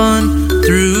lots of fun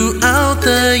throughout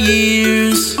the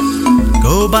years.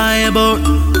 Go buy a boat,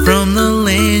 from the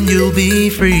land you'll be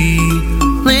free.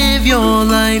 Live your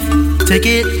life, take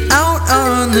it out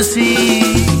on the sea.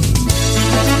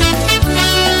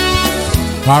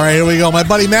 All right, here we go. My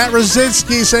buddy Matt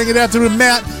Rosinski saying good afternoon,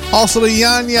 Matt. Also to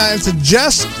Yanya and to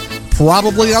Jess,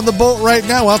 probably on the boat right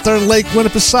now out there in Lake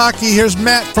Winnipesaukee. Here's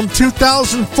Matt from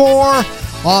 2004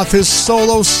 off his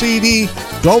solo CD,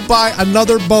 Go Buy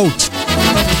Another Boat.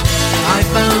 I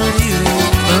found you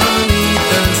beneath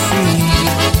the sea.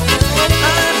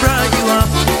 I brought you up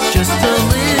just to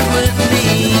live with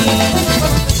me.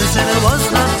 They said it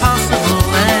was not possible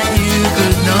that you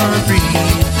could not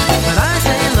breathe, but I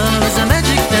say love is a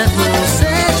magic that will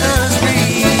set us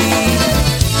free.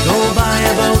 Go buy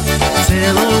a boat,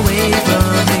 sail away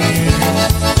from here,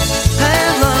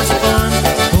 have lots of fun,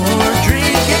 or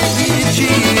drink and be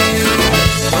cheer.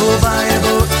 Go buy a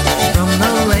boat, from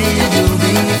the land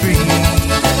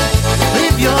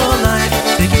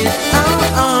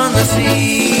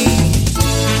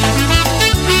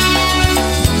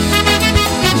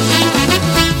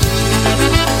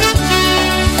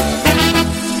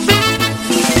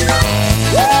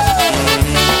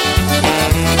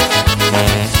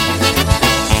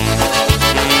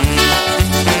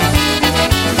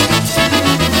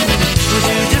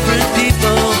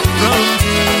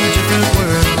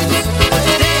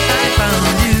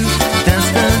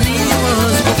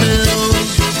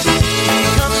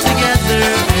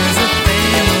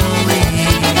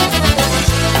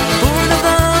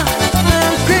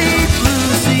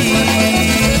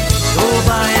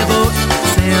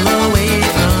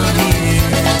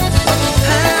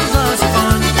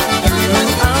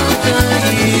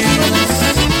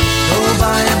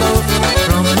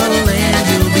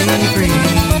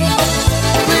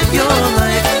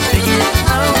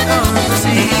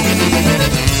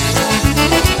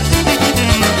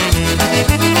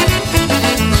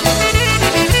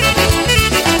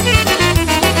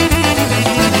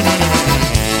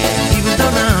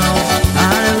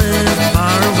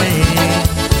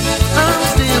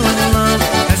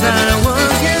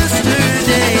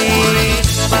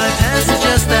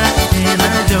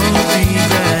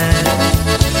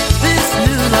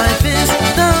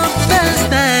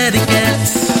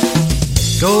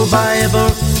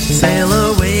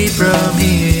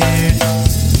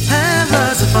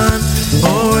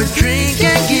or drink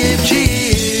and give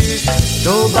cheer.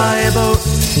 Go buy a boat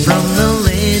from the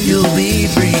land, you'll be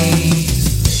free.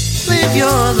 Live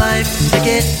your life to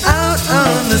get out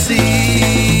on the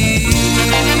sea.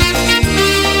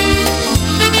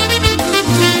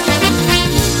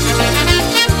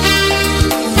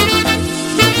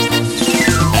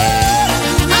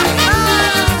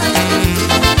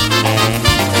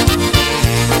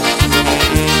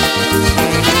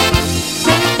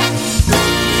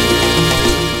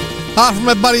 From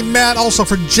my buddy Matt, also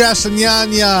for Jess and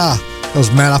Yanya. That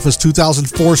was Matt off his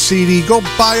 2004 CD, Go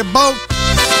Buy a Boat.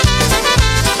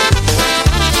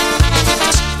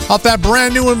 Off that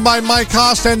brand new one by Mike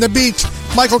Costa and The Beat,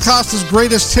 Michael Costa's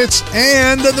Greatest Hits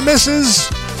and The Misses.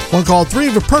 One called Three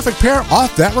of a Perfect Pair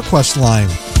off that request line.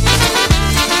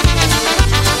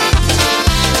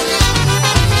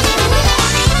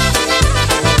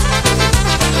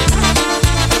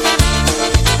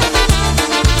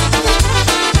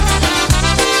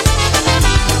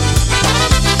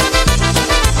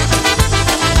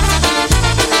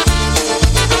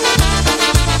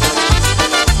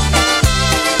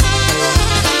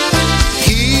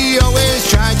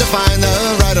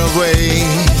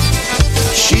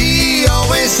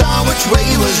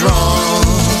 Way was wrong.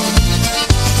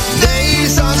 They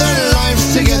saw their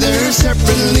lives together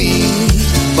separately,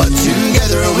 but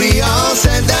together we all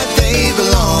said that they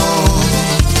belong.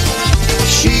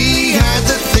 She had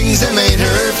the things that made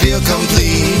her feel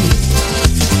complete.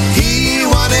 He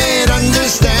wanted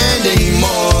understanding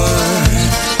more.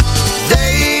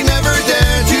 They never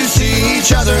dared to see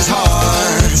each other's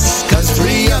hearts, 'cause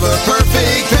three of a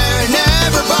perfect pair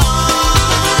never bond.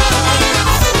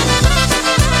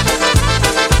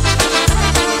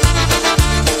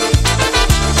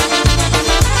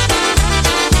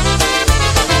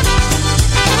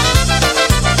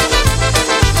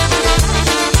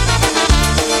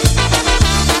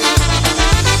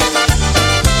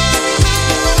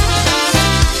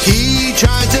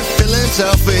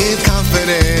 With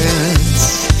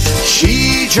confidence,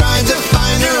 she tried to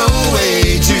find her own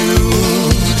way too.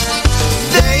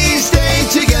 They stayed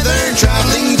together,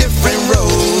 traveling different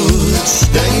roads,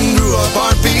 then grew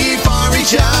apart before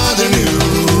each other knew.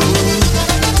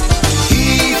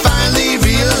 He finally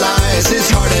realized his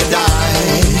heart had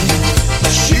died.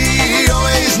 She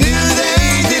always knew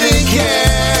they didn't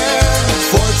care.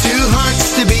 For two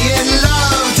hearts to be in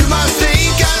love, two must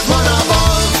think as one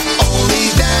above. Only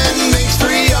then makes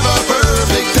three of a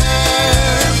perfect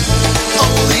pair.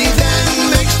 Only then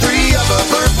makes three of a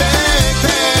perfect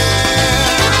pair.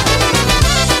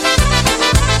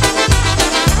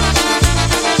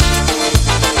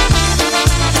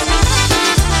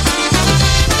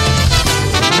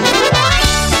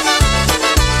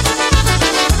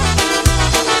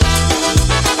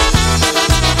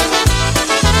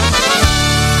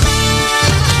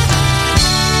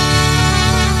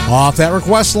 Off that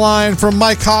request line from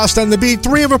Mike Costa and The Beat,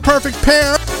 Three of a Perfect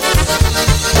Pair.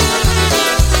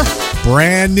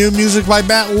 Brand new music by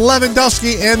Matt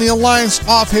Lewandowski and the Alliance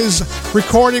off his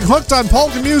recording Hooked on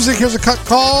Polka Music. Here's a cut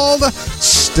called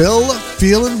Still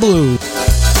Feelin' Blue.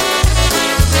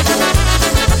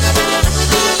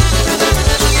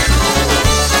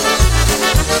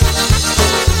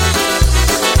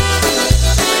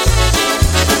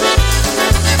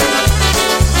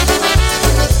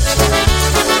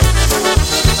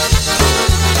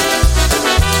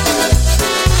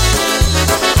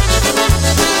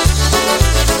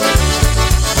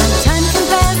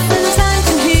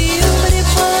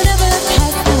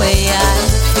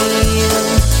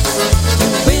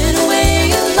 Away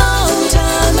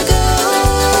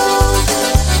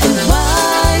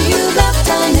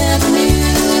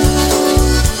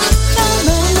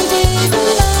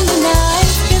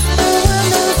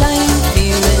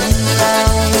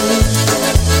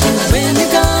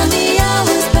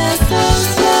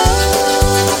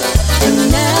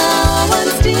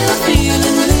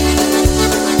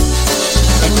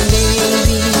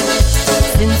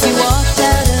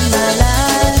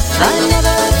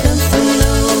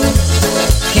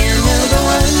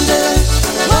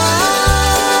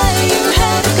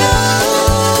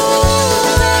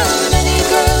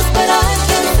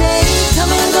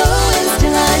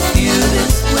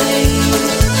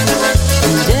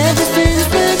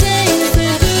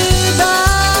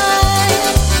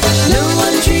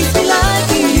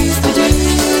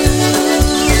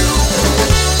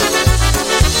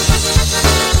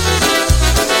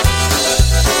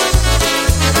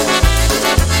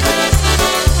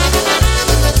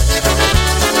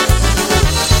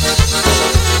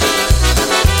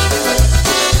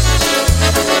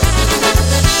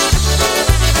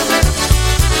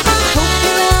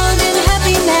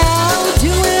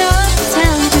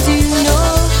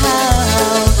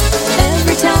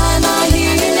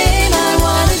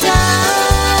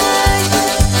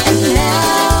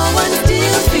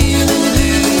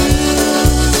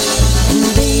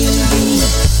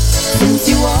Since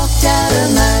you walked out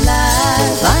of my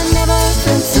life, I never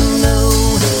felt so low.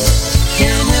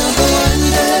 Can't help but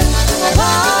wonder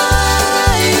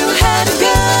why you had to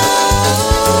go.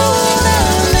 There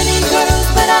are many girls,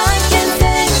 but I can't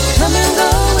say come and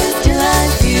go until I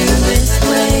feel this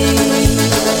way.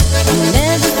 And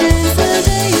ever since the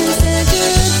day you said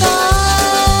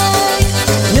goodbye,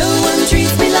 no one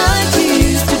treats me like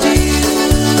you used to do.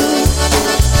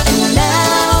 And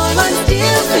now I'm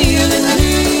still feeling blue.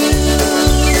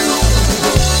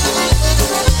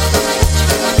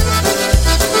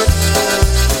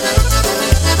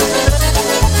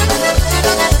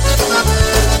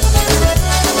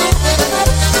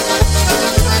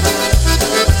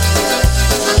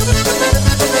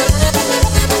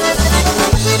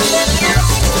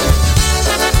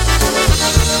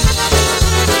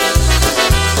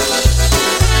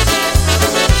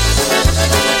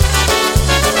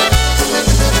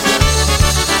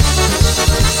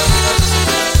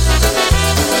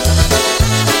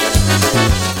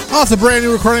 Off the brand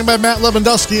new recording by Matt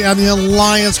Lewandowski and the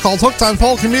Alliance called Hooked on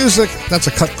Polka Music. That's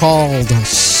a cut called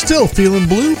Still Feeling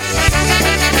Blue.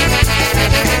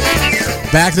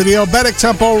 Back to the Obedic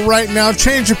tempo right now.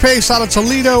 Change your pace out of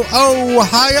Toledo,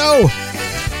 Ohio.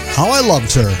 How I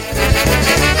loved her.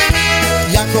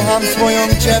 Ja kocham swoją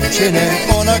dziewczynę,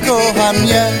 ona kocha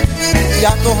mnie.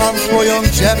 Ja kocham swoją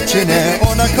dziewczynę,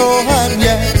 ona kocha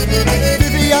mnie.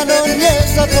 Wywijano nie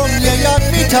zapomnie,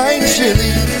 jak mi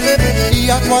tańczyli i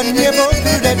jak ładnie w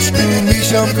ogródeczku mi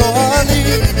się kochali.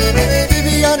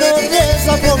 Wywijano nie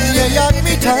zapomnie, jak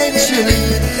mi tańczyli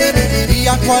i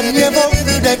jak ładnie w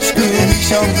ogródeczku mi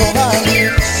się kochali.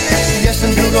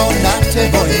 Jestem długo na tej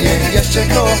wojnie, jeszcze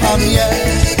kocham je.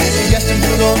 Jestem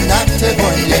długo na tej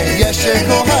wojnie, jeszcze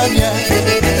kocham je.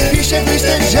 Pisze w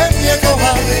listach, że mnie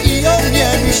kocha i o mnie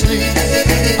myśli,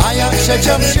 a jak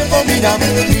siedziam przypominam,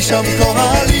 mi się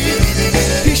kochali.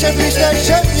 Pisze w listach,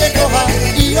 że mnie kocha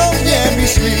i o mnie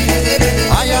myśli,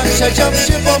 a jak siedziam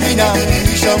przypominam,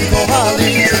 mi się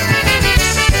kochali.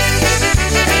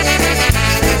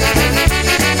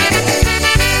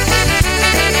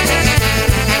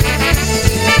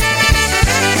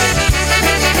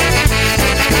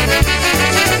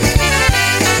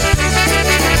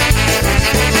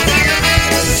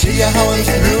 Przyjechałem z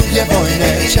drugiej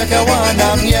wojny, czekała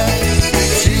na mnie.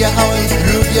 Przyjechałem z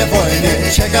drugiej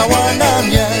wojny, czekała na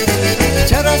mnie.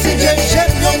 Teraz idzie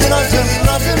ziemią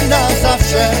razem na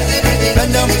zawsze.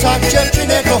 Będę tak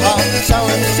dziewczynę kochał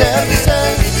całym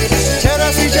sercem.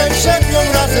 Teraz idzie ziemią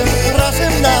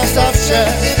razem na zawsze.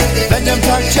 Będę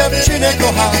tak dziewczynę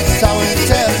kochał całym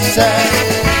sercem.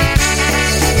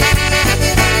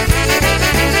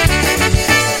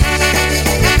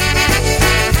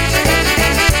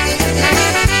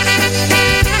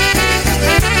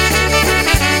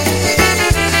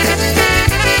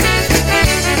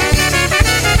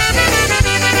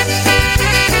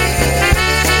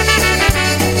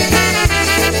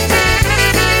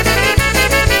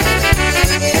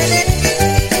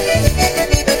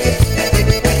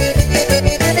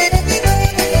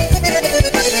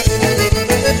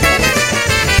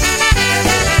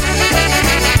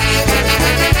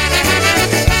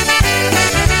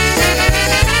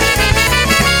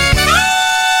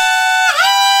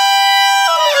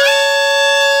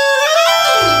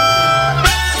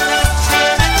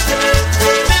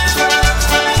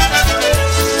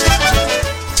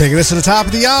 Taking us to the top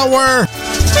of the hour.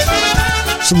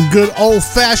 Some good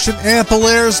old-fashioned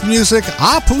Ampalaires music,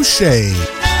 a pouche.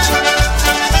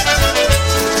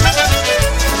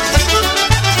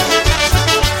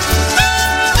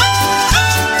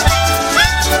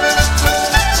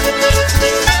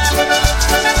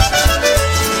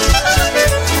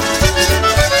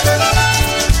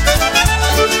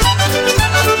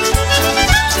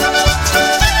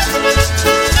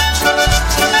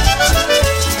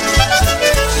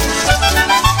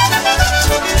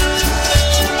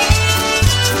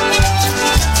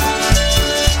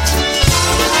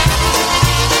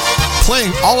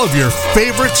 Playing all of your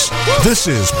favorites. This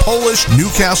is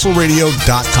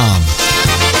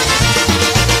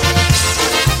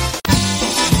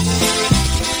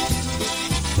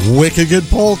PolishNewcastleRadio.com. Wicked good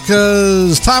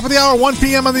polkas. Top of the hour, 1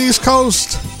 p.m. on the East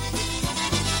Coast.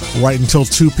 Right until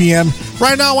 2 p.m.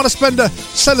 Right now, I want to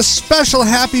send a special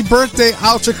happy birthday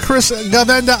out to Chris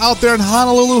Gavenda out there in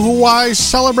Honolulu, Hawaii,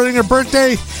 celebrating her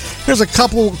birthday. Here's a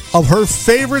couple of her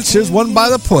favorites. Here's one by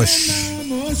the Push.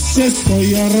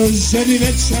 Stoję rozdzieliwe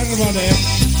czerwone,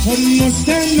 pod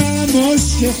mostem na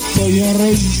moście stoję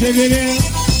rozdzieliwe.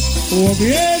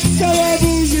 Obiecała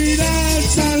buzina,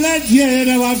 zaledwie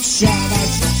dała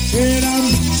wsiadać.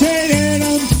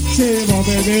 Czyram, czy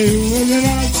mogę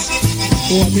wyużywać.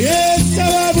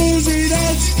 Obiecała buzi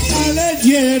dać, ale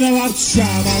nie dała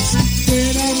trzymać.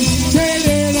 Tydam,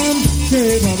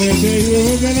 ty mamy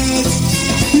wyrównać.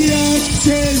 Jak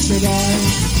przeżywaj,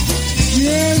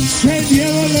 jeszcze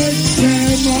nie lecę,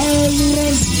 mal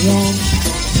rozwiąż.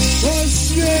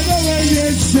 Ośmiewa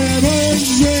jeszcze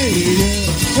będzie,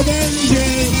 jak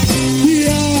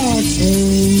przeżywaj.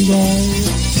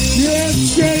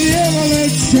 Jeszcze nie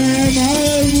lecę,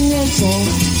 mal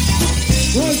rozwiąż.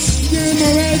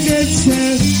 Ośmiewa jeszcze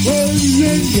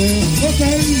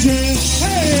będzie,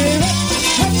 hej, hop,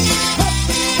 hop, hop.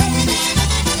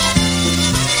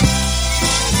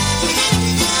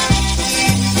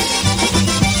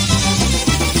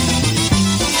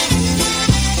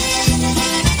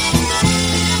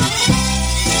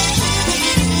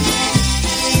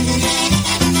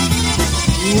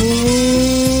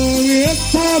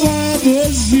 Obiecała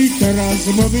Bozi, teraz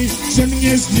mówi, że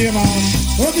mnie zniewa.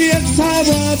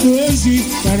 Obiecała Bozi,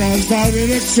 teraz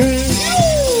dalej chce.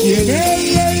 Nie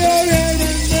będę, ja nie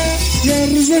będę,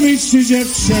 nie rozumieć się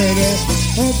dziewczynę.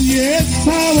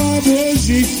 Obiecała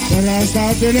Bozi, teraz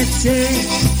dalej chce.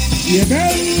 Nie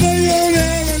będę, ja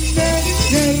nie będę,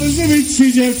 nie rozumieć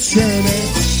się dziewczynę.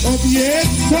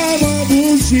 Obiecała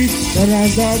Bozi,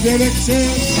 teraz dalej chce.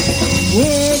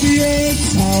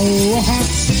 Obiecała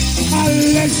hać,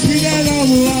 ale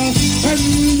świnęła,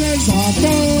 będę za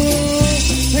to.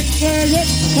 Takiego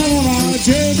panowa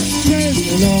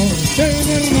dziewczyno,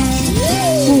 będę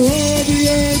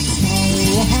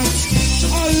obiecała hać,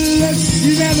 ale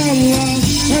świnęła,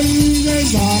 będę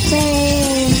za to.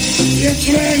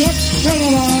 Takiego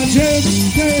panowa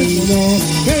dziewczyno,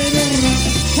 będę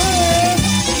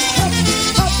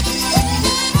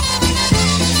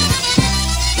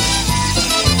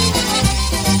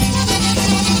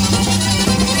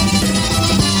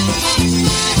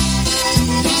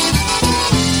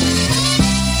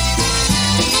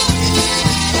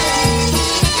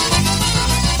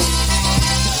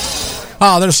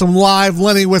There's some live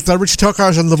Lenny with Richie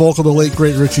Tokars and the vocal, the late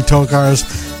great Richie Tokars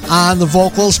on the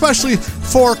vocal, especially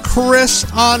for Chris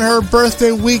on her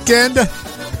birthday weekend.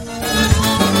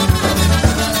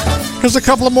 Here's a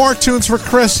couple of more tunes for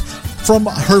Chris from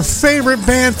her favorite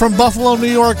band from Buffalo, New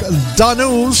York,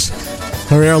 Danus.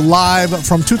 They're live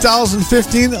from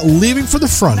 2015, Leaving for the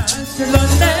Front.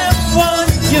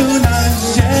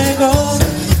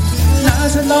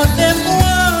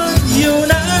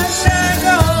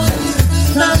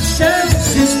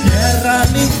 Si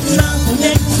spierrami na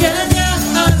uniesienie,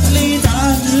 ali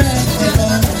daleko.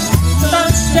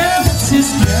 Si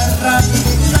spierrami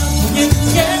na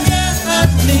uniesienie,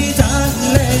 ali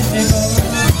daleko.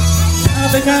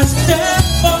 Aby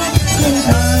każdego, aby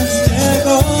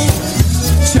każdego,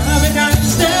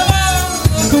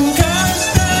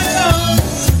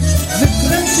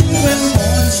 wykręciłem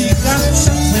bącika,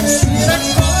 szedłem szurek,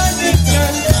 konika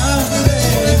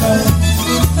daleko.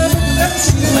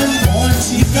 Wykręciłem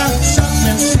bącika,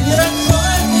 szedłem szurek,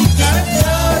 konika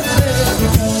daleko.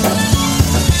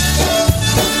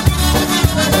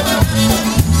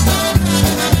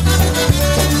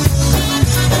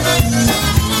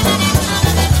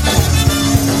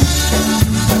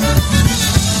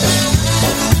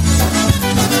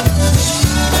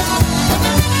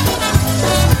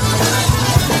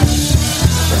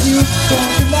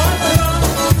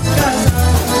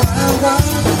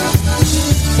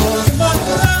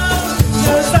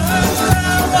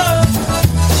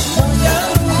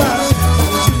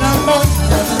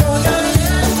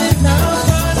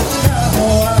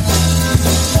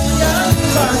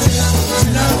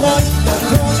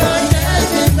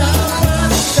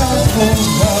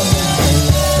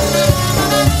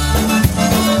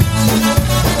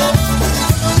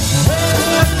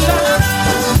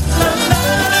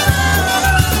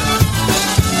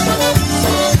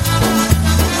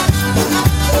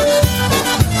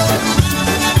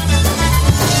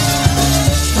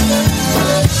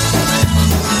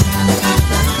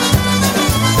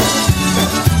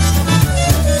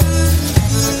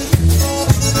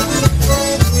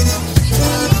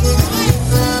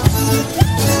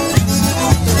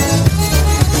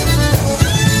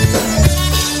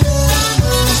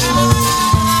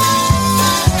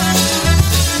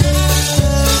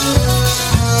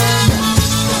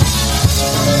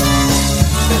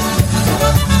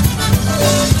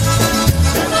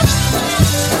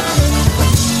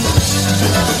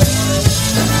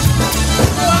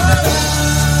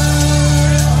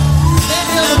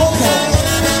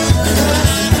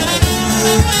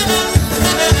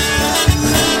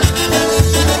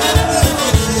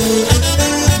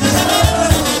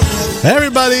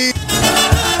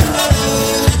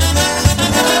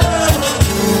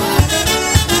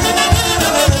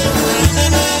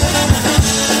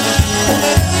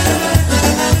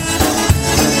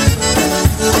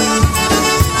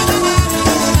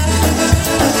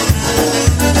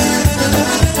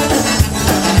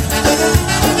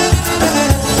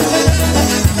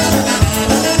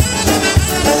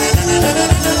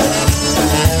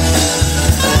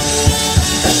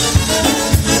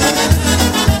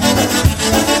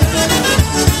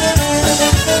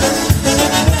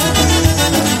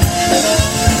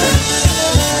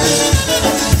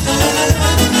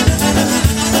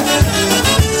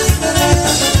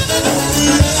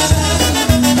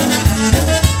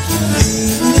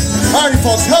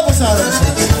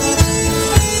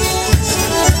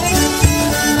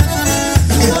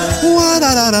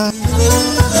 Da-da-da-da.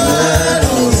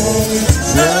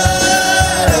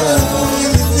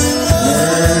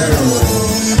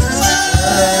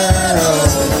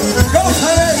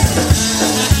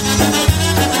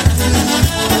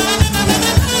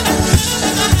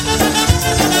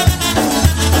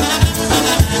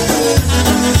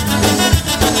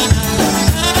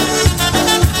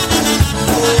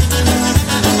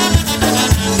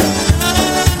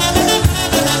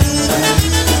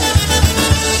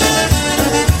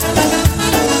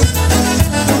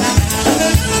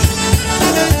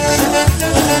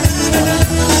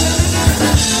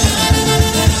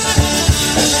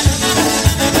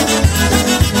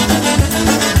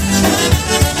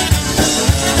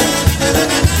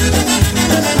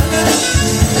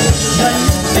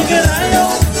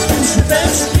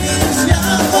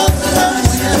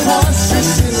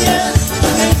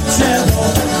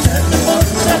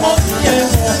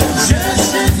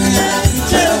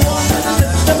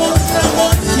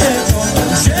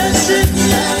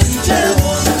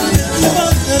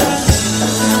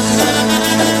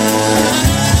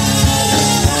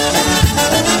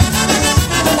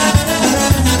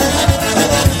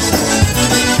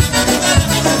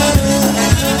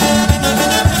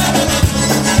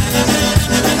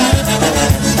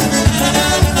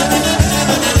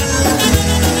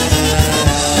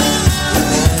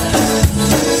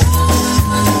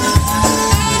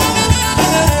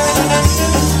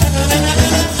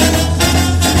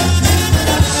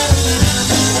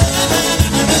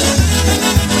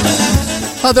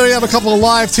 There you have a couple of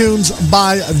live tunes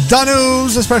by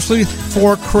Danu's, especially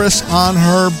for Chris on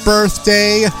her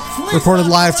birthday. Recorded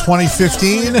live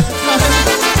 2015.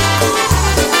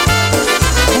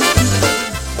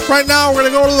 Right now, we're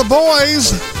going to go to the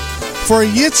boys for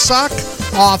Yitzhak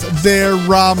off their,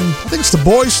 I think it's the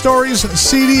Boys Stories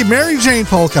CD, Mary Jane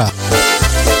Polka.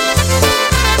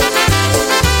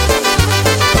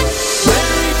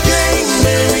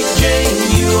 Mary Jane,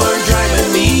 you are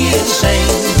driving me insane.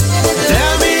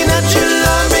 Tell me that you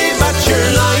love me, but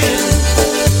you're lying.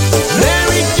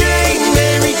 Mary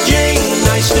Jane,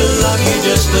 I still love you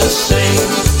just the same.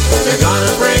 You're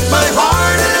gonna break my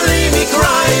heart and leave me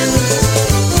crying.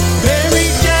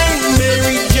 Mary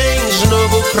Jane,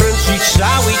 znowu kręcić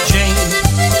cały dzień.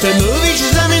 Ty mówisz,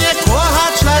 że mnie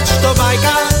kochać, lecz to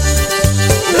bajka.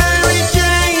 Mary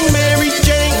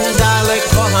Jane, dalej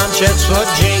kocham cię co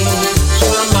dzień.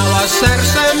 Złamała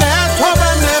serce me, to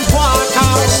będę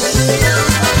płakał.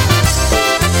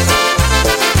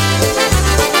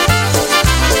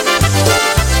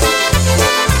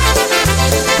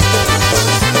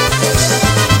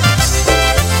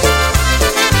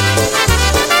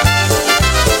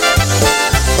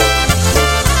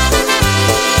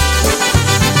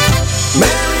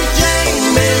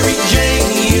 Mary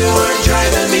Jane, you are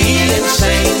driving me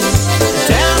insane.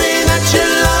 Tell me that you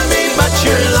love me, but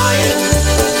you're lying.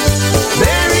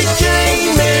 Mary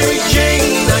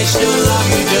Jane, I still love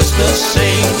you just the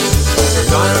same. You're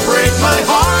gonna break my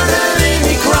heart and leave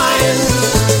me crying.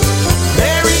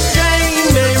 Mary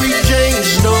Jane,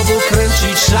 znowu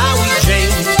kręcić cały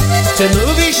dzień. Ty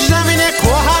mówisz, że mnie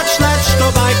kochać, lecz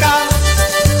to bajka.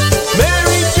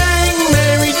 Mary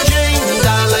Jane,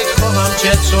 dalej kocham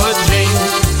cię co dzień.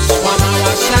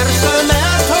 Złamała serce me,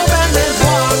 to będę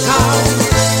płakał.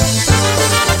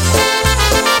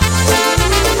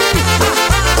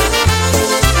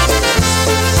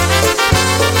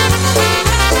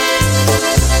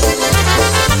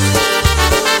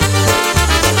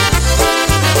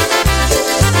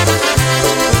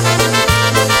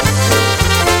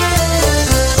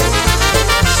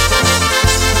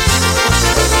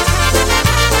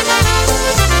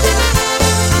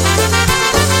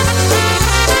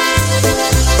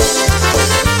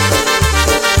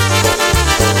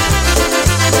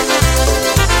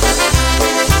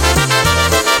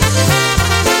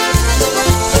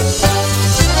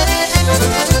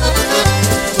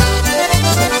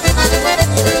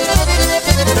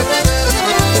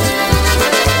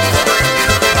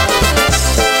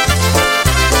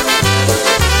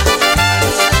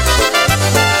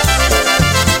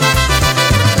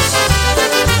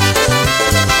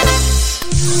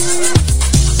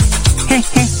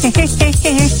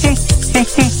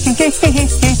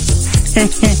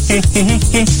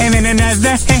 And then another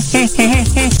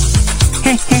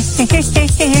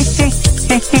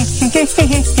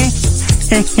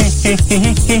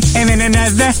and then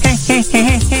another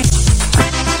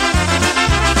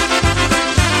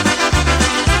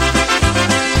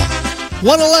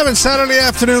 1:11 Saturday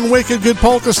afternoon, Wicked Good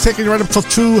Polkas taking you right up till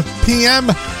 2 p.m.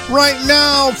 Right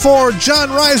now for John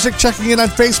Rysick checking in on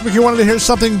Facebook. He wanted to hear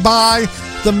something by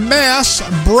the Mass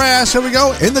Brass. Here we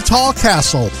go, In the Tall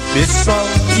Castle.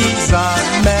 Wysoki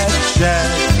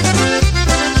zameczek,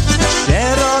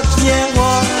 szerokie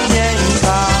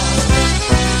okienka,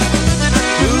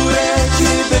 które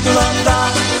ci wygląda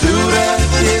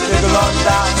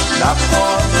na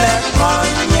pole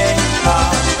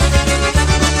panienka.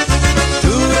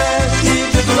 Które ci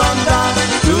wygląda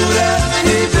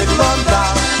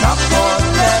na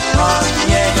pole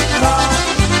panienka.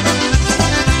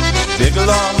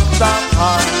 Wygląda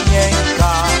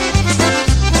panienka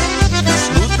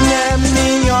smutnie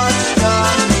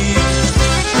miniątkami.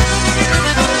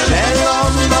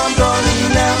 Zieloną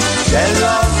dolinę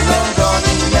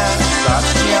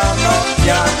zaśmiano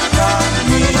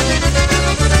kwiatkami.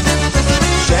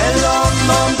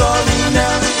 Zieloną dolinę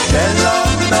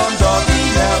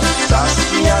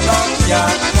zaśmiano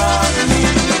kwiatkami.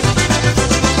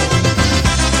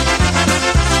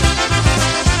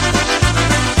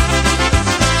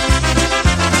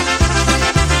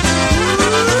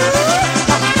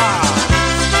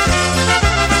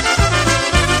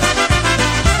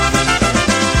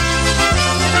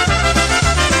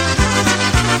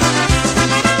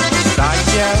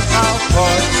 Zajechał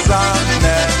pod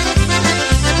zamek,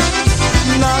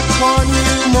 na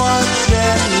koniu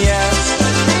młodzieniec,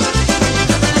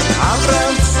 a w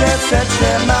ręce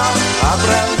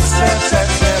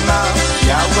trzymał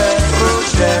białe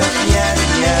róże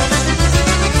wieniec.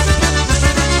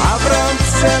 A w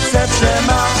ręce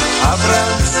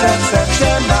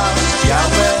trzymał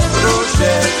białe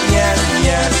róże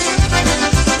wieniec.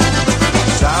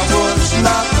 Załóż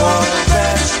na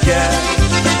woreczkę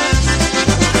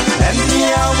ten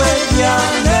biały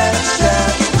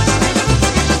wianeczek,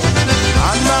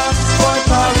 a na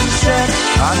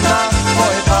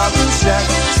twój paluszek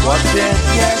złoty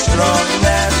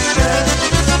pieszroneczek.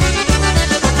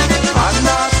 A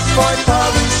na twój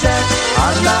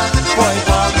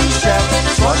paluszek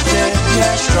złoty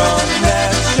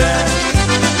pieszroneczek.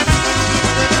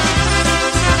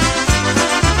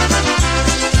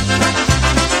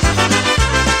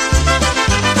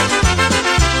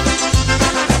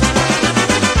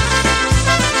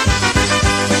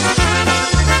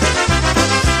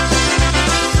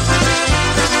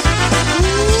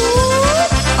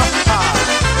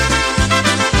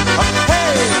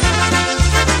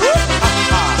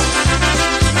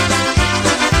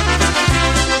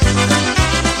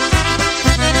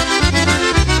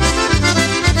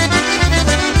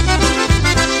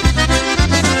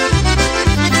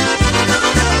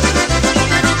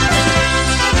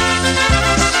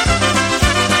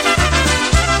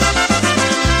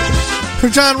 For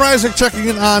John Reisig checking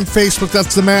in on Facebook,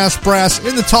 that's the Mass Brass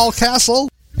in the Tall Castle.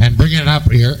 And bringing it up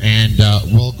here, and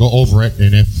we'll go over it,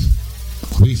 and if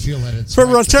we feel that it's... For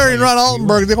Terry and Ron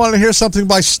Altenberg, they wanted to hear something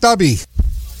by Stubby.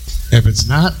 If it's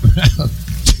not,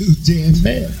 too damn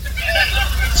bad.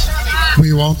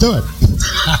 We won't do it.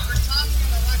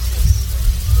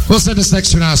 We'll send this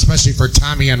next one out, especially for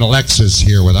Tommy and Alexis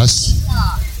here with us.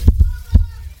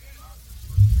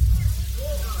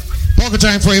 Polka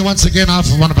time for you once again off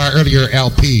of one of our earlier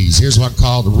LPs. Here's one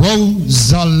called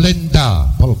Rosalinda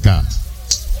Polka.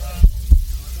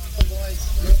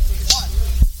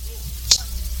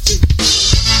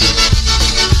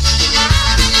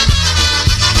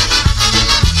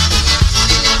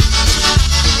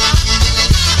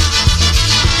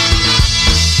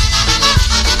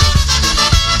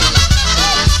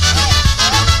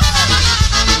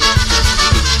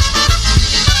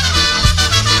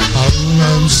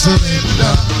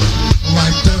 Rosalinda, why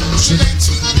don't you dance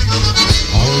with me?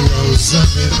 Oh,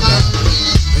 Rosalinda,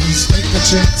 please take a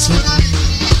chance with me.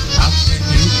 How can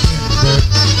you get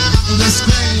this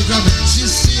grave of it? You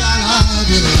see, I love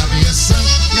you so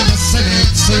you must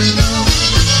answer no.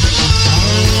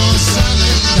 Oh,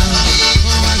 Rosalinda,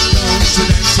 why don't you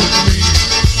dance with me?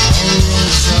 Oh,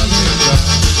 Rosalinda,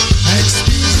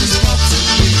 excuses for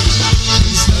me.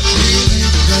 Please let me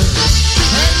linger.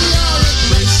 And your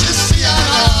embrace, you see, I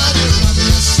love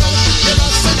you so you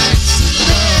must answer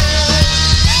no.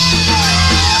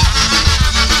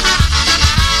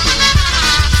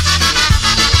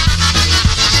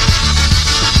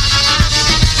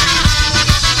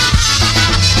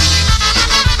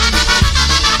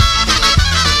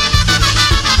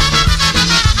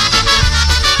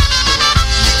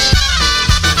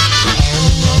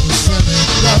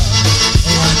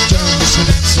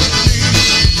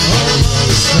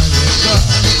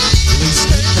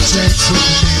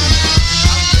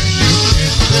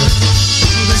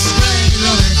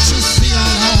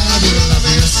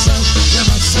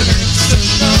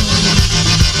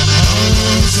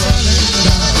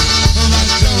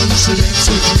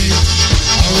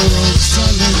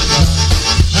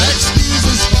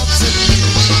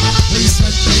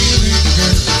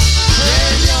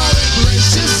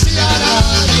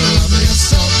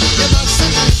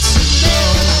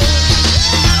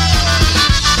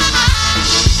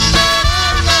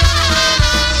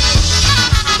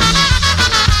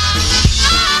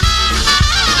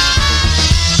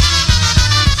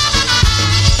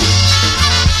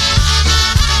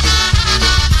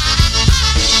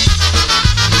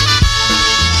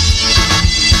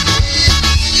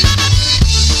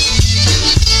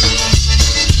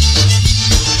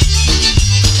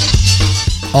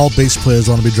 All bass players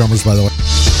want to be drummers, by the way.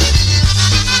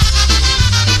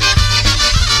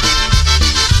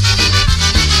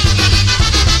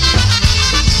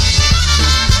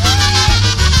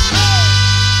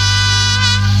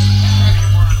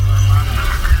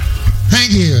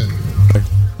 Thank you.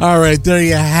 All right, there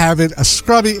you have it. A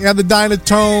Scrubby and the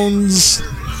Dynatones.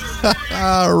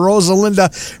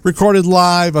 Rosalinda recorded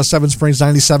live, 7 Springs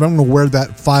 97. I'm going to wear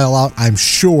that file out, I'm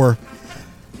sure.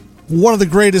 One of the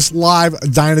greatest live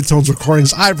Dynatones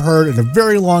recordings I've heard in a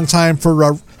very long time.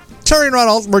 For Terry and Ron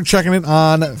Altenberg checking in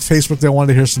on Facebook, they wanted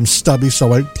to hear some Stubby,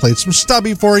 so I played some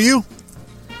Stubby for you.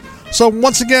 So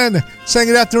once again, saying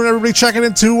good afternoon, everybody checking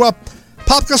into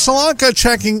Popka Solanka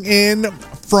checking in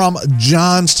from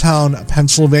Johnstown,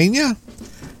 Pennsylvania.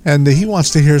 And he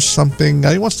wants to hear something.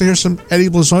 He wants to hear some Eddie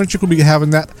Blazonczyk. We'll be having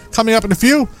that coming up in a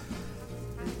few.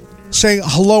 Saying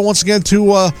hello once again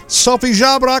to Sophie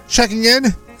Jabrak checking in.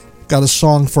 Got a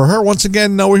song for her. Once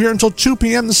again, we're here until 2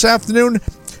 p.m. this afternoon.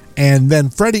 And then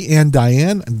Freddie and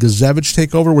Diane Gazevich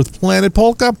take over with Planet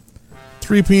Polka.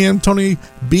 3 p.m. Tony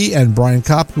B. and Brian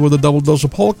Kopke with a double dose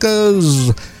of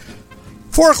polkas.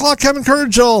 4 o'clock, Kevin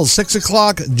Kurgel. 6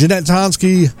 o'clock, Jeanette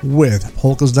Tonsky with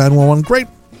Polkas 911.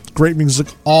 Great music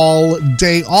all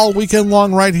day, all weekend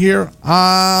long right here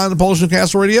on the Polish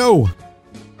Newcastle Radio.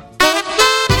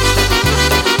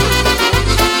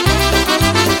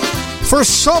 For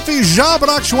Sophie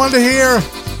Jabrak, she wanted to hear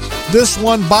this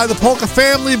one by the Polka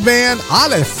Family Band,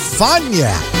 Ale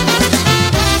Fania.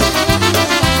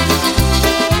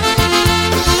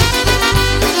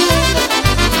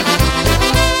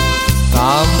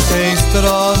 Tamtej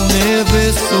strony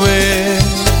Wysły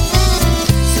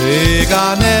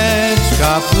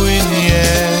cyganeczka płynie.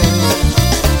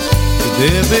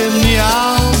 Gdybym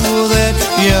miał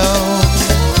łódeczkę,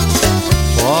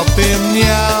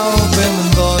 popłynąłbym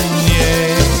do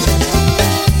niej.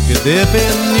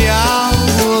 Gdybym miał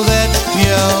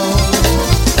łódeczkę,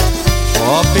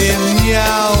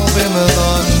 popłynąłbym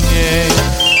do niej.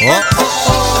 O, o, o,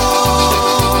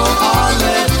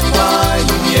 ale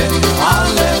fajnie,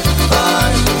 ale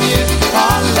fajnie,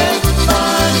 ale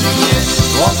fajnie.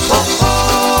 O, o, o,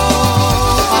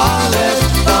 ale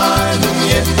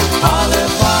fajnie, ale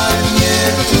fajnie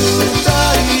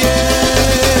tutaj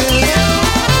jest.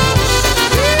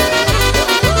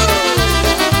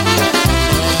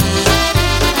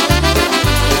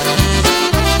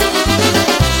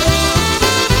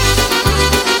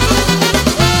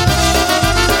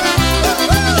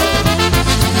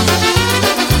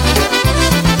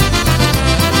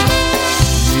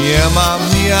 Nie mam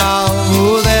ja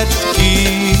łódeczki,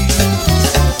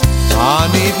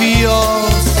 ani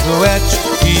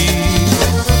wiosłeczki.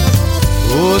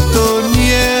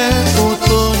 Utonie,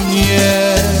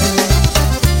 utonie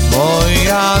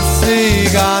moja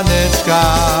cyganeczka.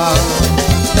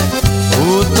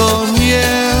 Utonie,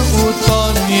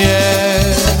 utonie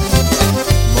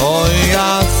moja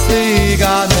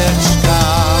cyganeczka.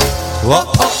 O, o,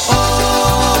 o,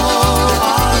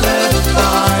 ale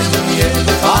fajnie,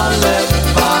 ale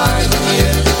fajnie,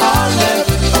 ale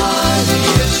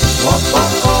fajnie. O, o,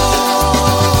 o,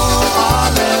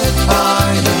 ale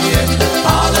fajnie,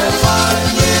 ale fajnie.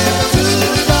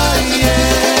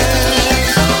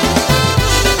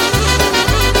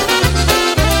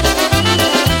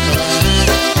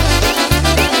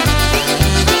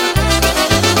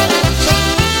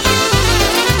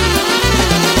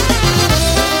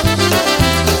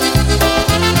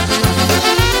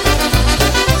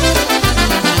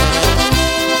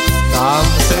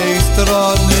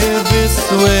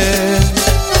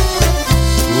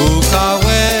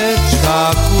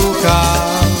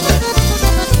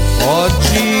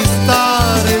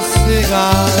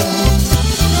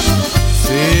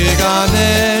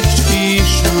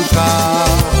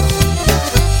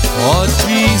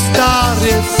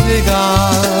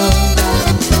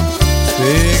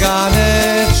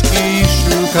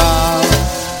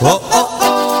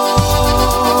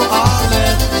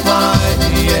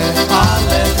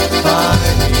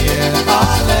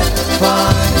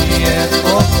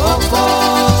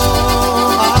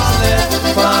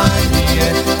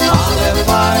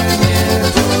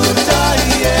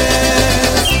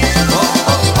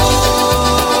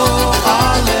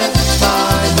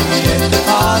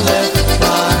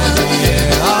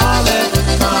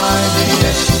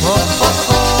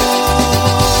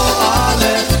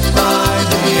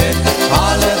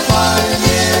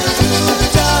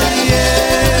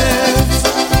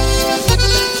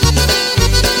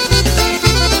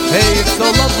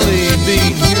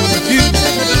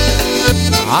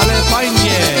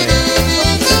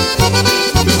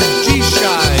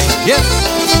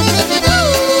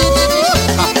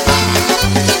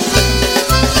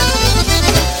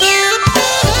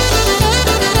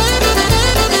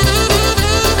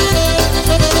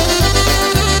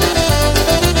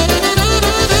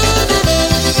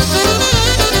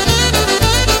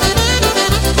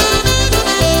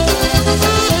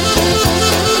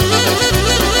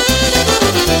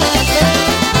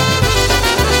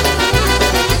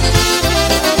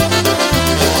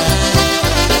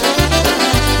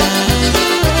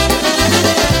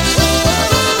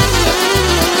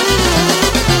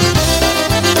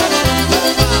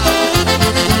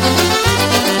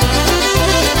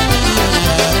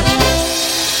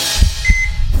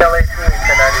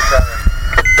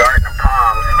 Darton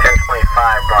Palms,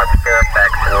 1025, Broad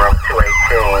Fairfax in room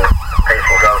 218.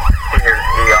 Patient goes to Cedars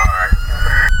ER.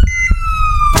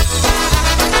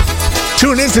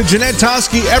 Tune in to Jeanette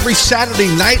Toski every Saturday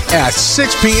night at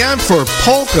 6 p.m. for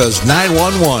Polkas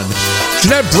 911.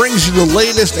 Jeanette brings you the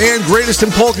latest and greatest in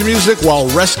polka music while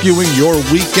rescuing your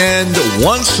weekend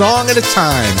one song at a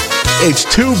time. It's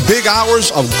 2 big hours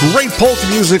of great polka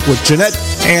music with Jeanette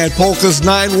and Polkas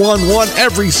 911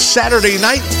 every Saturday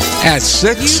night at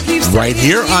 6 right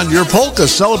here on your polka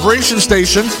celebration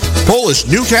station,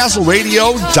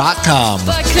 PolishNewcastleRadio.com.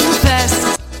 But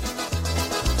confess,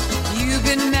 you've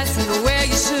been messing where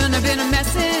you shouldn't have been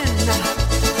messing,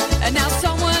 and now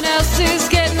someone else is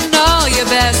getting all your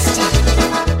best.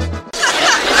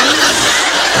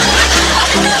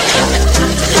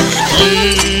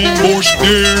 Hey,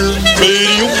 borster,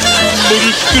 dirty,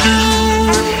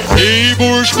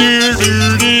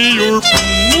 or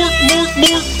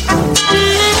mork.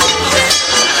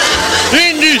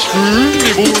 In this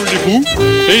room,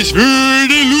 it's for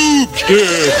the loopster,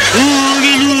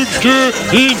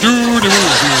 into the water.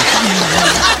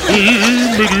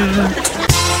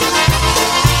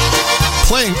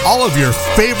 Playing all of your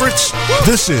favorites,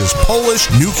 this is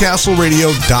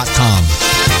PolishNewcastleRadio.com.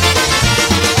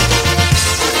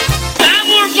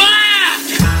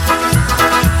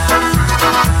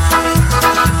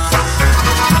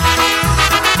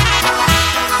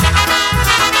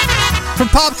 From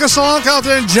Popka Salonka out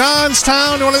there in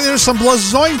Johnstown, you want to hear some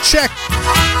Blazończyk.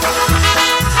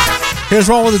 Here's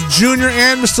one with the Junior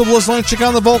and Mr. Blazończyk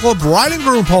on the vocal, Bride and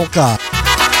Groom Polka.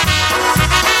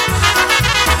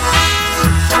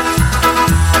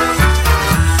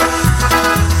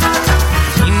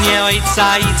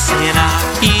 Ojca i Syna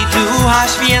i Ducha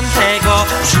Świętego,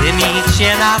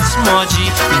 przyjmijcie nas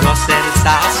młodzi do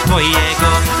serca swojego.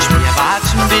 Śpiewać,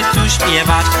 by tu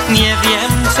śpiewać, nie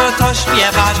wiem co to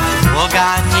śpiewać. Boga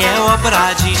nie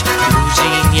obrazić,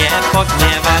 ludzi nie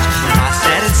pogniewać. Na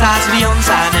serca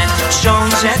związane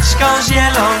książeczką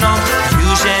zieloną,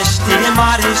 jużeś ty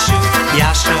Marysiu,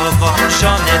 jaszową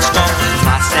żoneczką.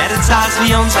 Na serca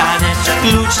związane,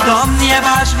 klucz do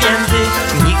nieba święty,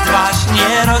 nikt was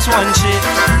nie rozłączy,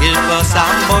 tylko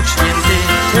sam Bóg święty.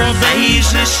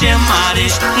 Obejrzy się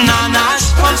Maryś na nasz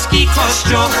polski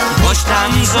kościół, boś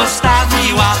tam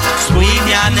zostawiła swój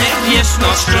wianek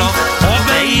wiecznością.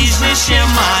 Obejrzy się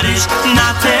Maryś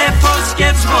na te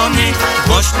polskie dzwony,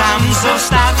 boś tam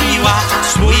zostawiła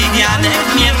swój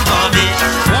wianek mierdowy.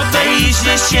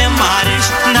 Obejrzy się Maryś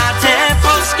na te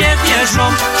polskie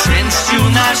wieżą, szczęściu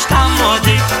nasz tam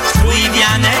młody, swój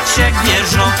wianeczek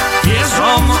wierzą.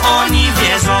 Wiedzą, oni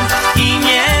wiedzą i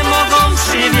nie mogą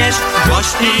przywieźć, boś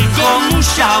ty go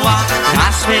musiała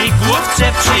na swej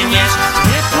główce przynieść.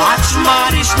 Nie płacz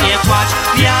Maryś, nie płacz,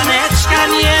 wianeczka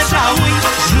nie żałuj,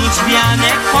 rzuć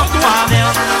wianek pod ławę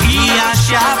i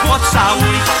Jasia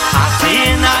pocałuj. A ty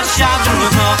Nasia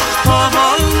drugno,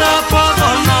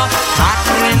 powolno, tak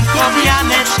prędko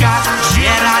wianeczka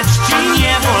zbierać ci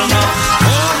nie wolno.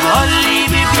 Powoli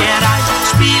wybieraj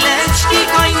szpileczki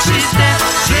kończyste,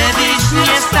 żebyś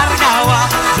nie stargała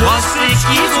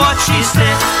włosyki złociste.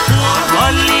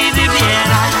 Powoli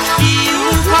wybieraj i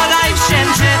układaj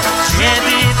wszędzie,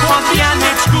 żeby po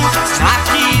wianeczku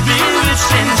znaki były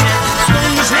wszędzie.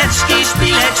 Książeczki,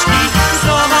 szpileczki,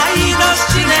 schowaj do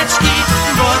szcineczki,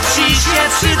 bo ci się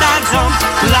przydadzą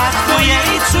dla twojej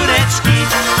córeczki.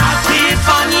 A ty,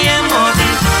 panie młody,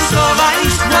 schowaj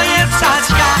swoje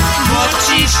psaczka, bo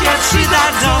ci się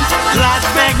przydadzą dla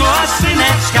twego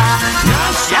syneczka.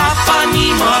 Nasia pani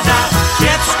młoda,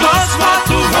 kiepsko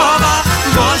złotu głowa,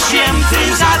 bo się ty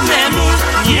żadnemu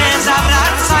nie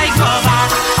zawracaj głowa.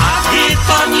 A ty,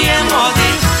 panie młody,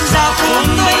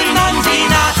 zafunduj nam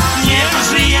wina, niech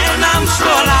żyje nam 100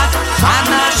 lat, a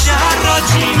nasza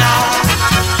rodzina.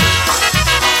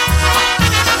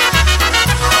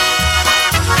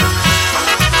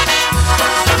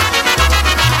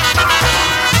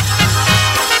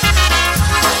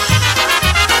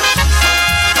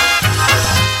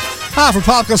 For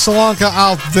Popka Salonka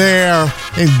out there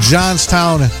in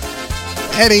Johnstown,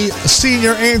 Eddie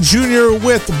Sr. and Jr.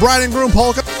 with Bride and Groom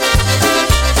Polka.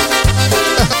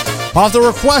 Off the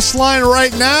request line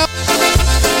right now.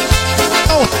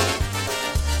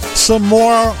 Some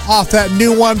more off that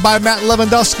new one by Matt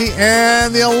Lewandowski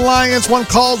and the Alliance, one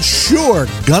called Sure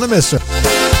Gonna Miss Her.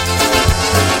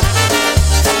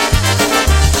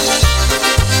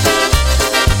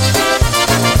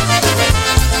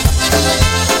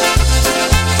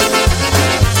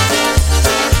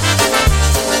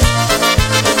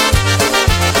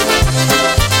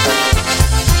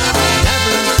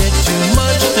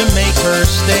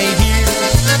 Stay here,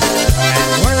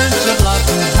 and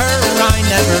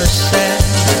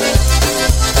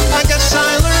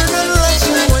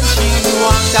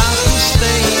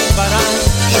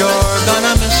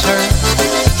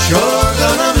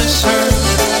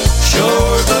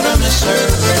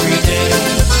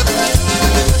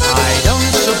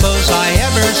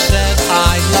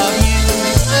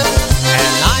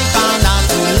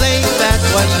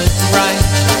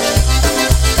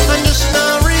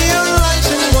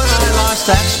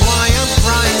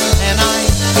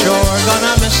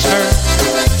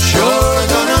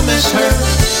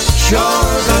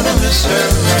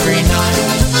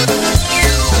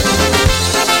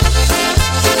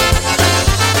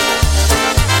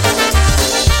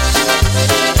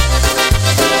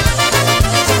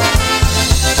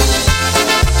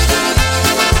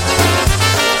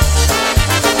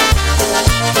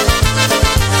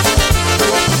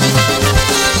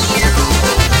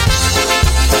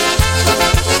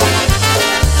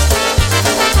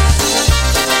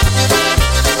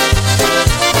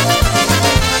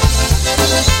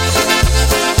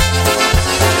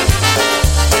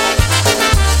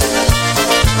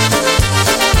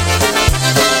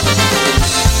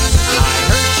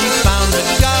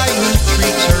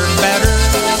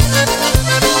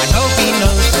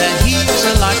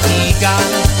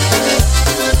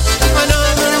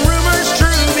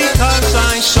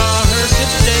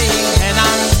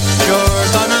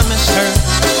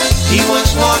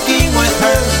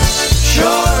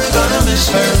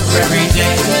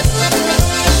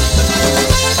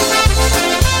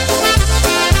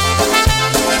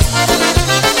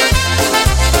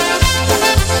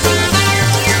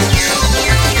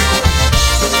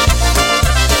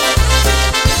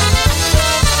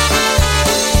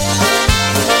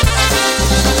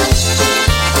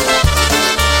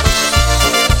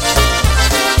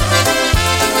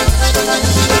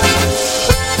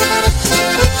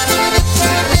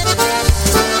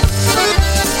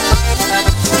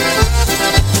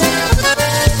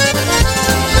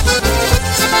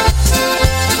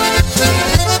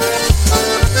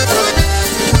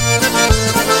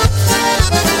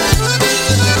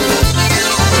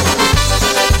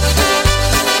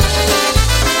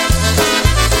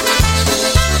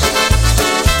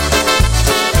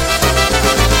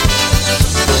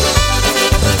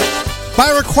By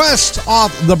request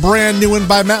off the brand new one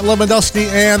by Matt Lewandowski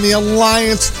and the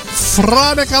Alliance.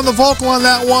 Franek on the vocal on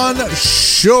that one.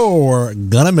 Sure,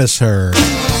 gonna miss her.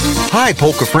 Hi,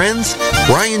 polka friends.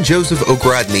 Brian Joseph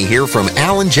Ogrodny here from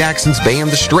Alan Jackson's band,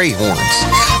 the Strayhorns.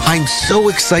 I'm so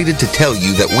excited to tell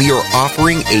you that we are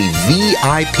offering a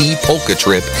VIP polka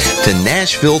trip to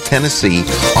Nashville, Tennessee,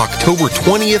 October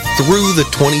 20th through the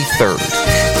 23rd.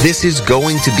 This is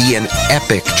going to be an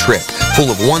epic trip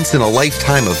full of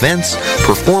once-in-a-lifetime events,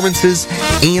 performances,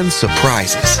 and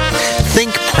surprises.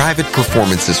 Think private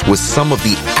performances with some of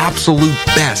the absolute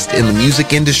best in the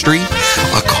music industry,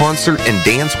 a concert and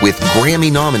dance with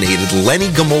Grammy-nominated Lenny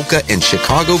Gomulka and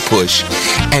Chicago Push,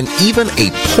 and even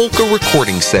a polka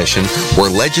recording session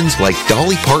where legends like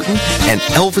Dolly Parton and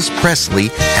Elvis Presley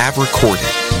have recorded.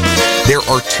 There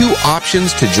are two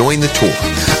options to join the tour: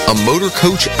 a motor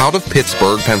coach out of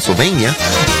Pittsburgh, Pennsylvania,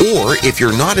 or if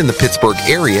you're not in the Pittsburgh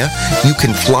area, you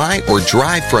can fly or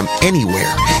drive from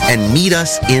anywhere and meet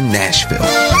us in Nashville.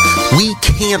 We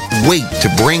can't wait to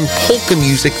bring polka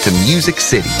music to Music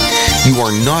City. You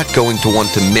are not going to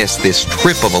want to miss this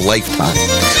trip of a lifetime.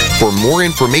 For more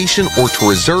information or to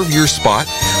reserve your spot,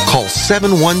 call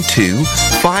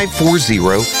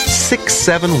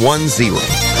 712-540-6710.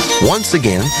 Once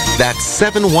again, that's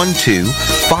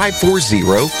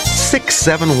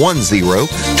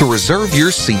 712-540-6710 to reserve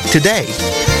your seat today.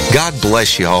 God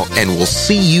bless y'all, and we'll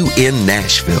see you in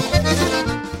Nashville.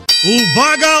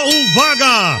 Uwaga,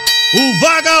 uwaga!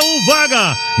 Uwaga,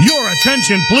 uwaga! Your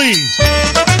attention, please.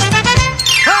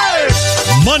 Hey!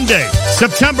 Monday,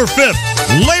 September 5th,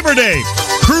 Labor Day.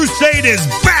 Crusade is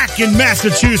back in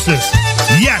Massachusetts.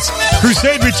 Yes,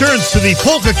 Crusade returns to the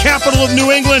polka capital of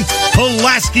New England,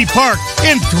 Pulaski Park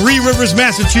in Three Rivers,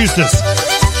 Massachusetts.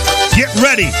 Get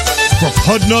ready for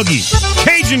Pudnuggy,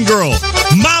 Cajun Girl,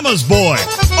 Mama's Boy,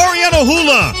 Oriental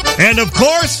Hula, and of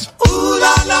course, Ooh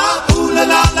la la, ooh la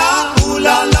la la, ooh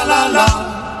la la la la.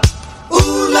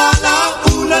 Ooh la la,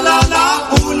 ooh la la la,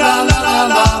 ooh la la la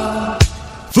la.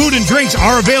 food and drinks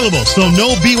are available, so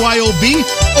no BYOB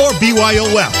or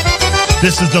BYOF.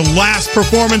 This is the last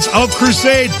performance of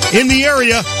Crusade in the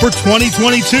area for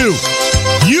 2022.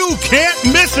 You can't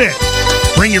miss it.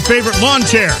 Bring your favorite lawn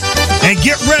chair and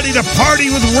get ready to party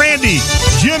with Randy,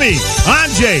 Jimmy,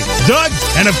 Anjay, Doug,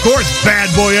 and of course, bad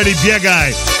boy Eddie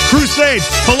Biegai. Crusade,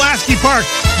 Pulaski Park.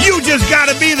 You just got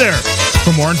to be there.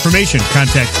 For more information,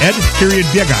 contact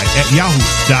ed.biegai at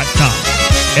yahoo.com.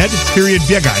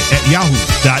 ed.biegai at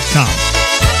yahoo.com.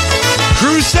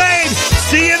 Crusade,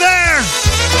 see you there.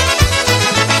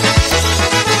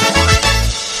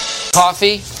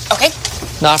 Coffee. Okay.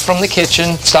 Not from the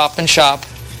kitchen. Stop and Shop.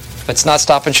 If it's not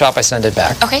Stop and Shop, I send it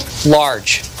back. Okay.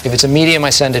 Large. If it's a medium, I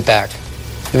send it back.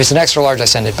 If it's an extra large, I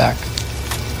send it back.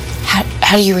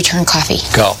 How do you return coffee?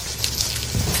 Go.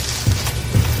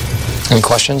 Any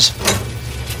questions?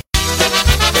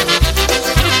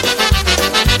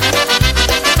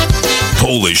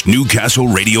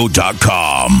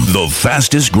 PolishNewcastleRadio.com, the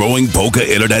fastest growing polka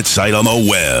internet site on the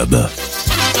web.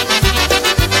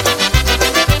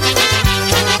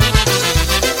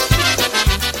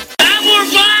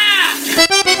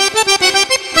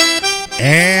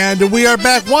 And we are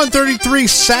back 1:33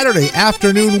 Saturday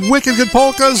afternoon. Wicked Good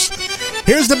Polkas.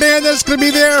 Here's the band that's going to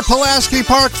be there. Pulaski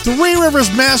Park, Three Rivers,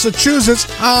 Massachusetts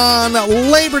on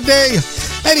Labor Day.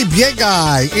 Eddie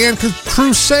Biegai and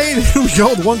Crusade, who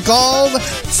yelled one called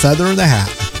Feather in the Hat.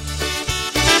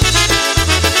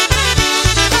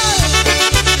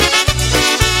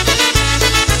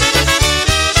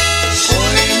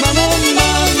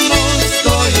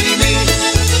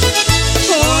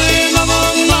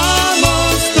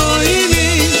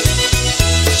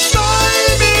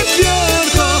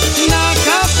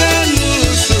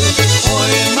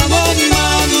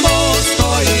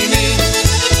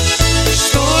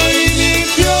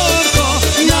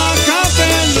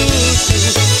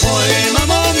 Oj,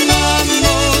 mamo,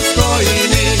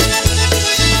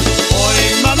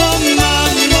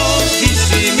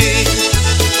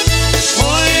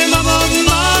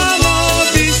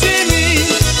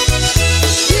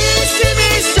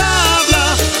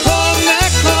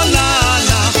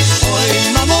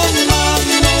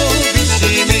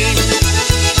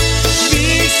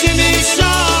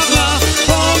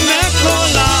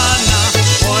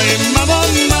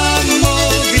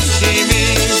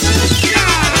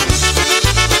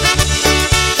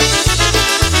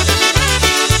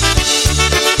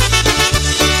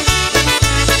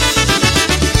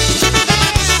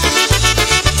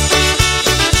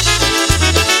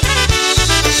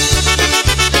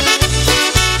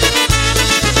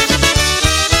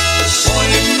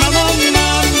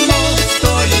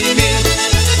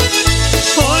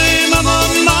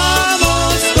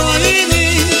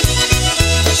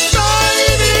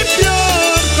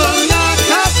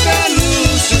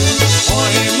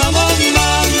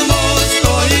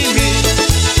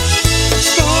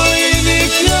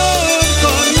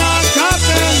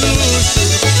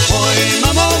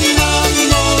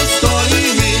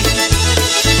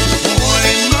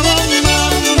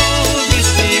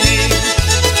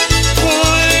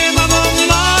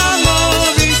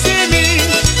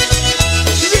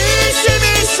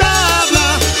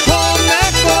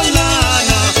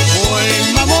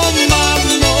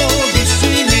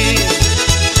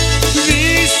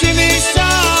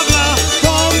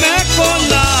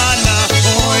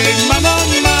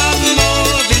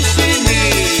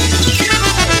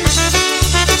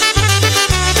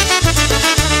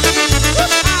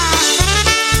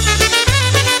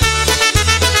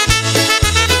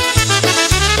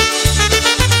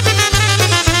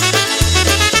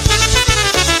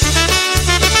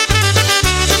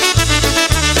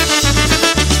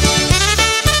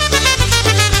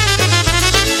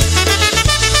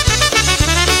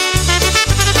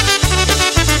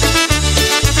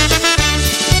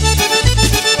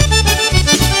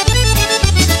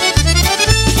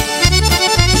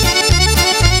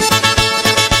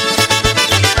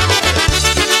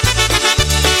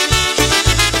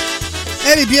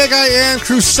 Diego and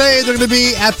Crusade. They're going to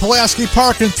be at Pulaski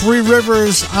Park in Three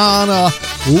Rivers on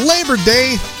Labor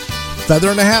Day.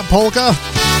 Feather in the Hat Polka.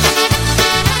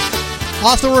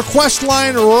 Off the request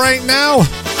line right now,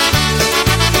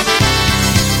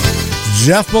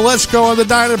 Jeff Malichko on the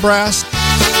Dynabrass.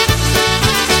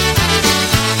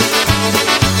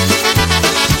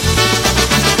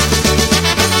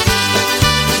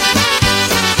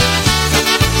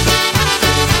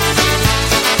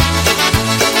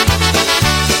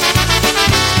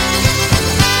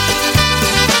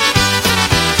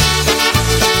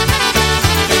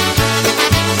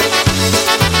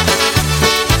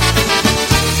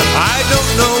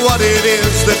 It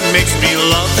is that makes me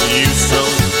love you so.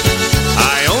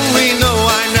 I only know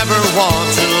I never want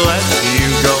to let you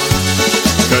go.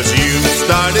 'Cause you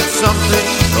started something,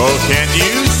 oh can't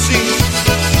you see?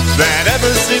 That ever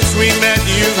since we met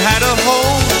you've had a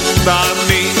hold on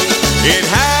me. It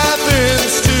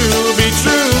happens to be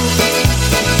true.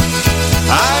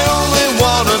 I only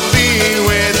wanna be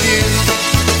with you.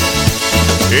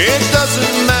 It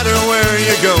doesn't matter where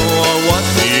you go or what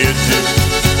you do.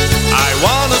 I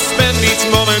wanna spend each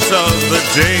moment of the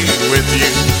day with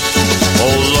you.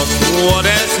 Oh, look what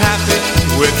has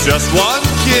happened with just one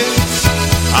kiss.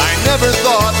 I never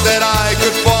thought that I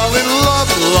could fall in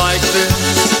love like this.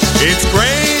 It's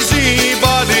crazy,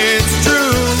 but it's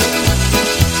true.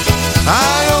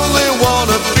 I only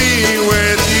wanna be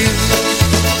with you.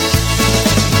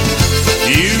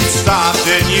 You stopped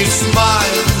and you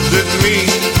smiled at me,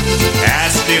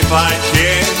 asked if I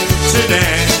cared to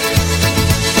dance.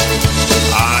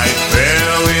 I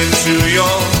fell into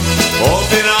your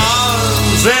open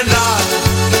arms and I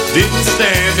didn't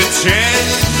stand a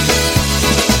chance.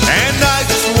 And I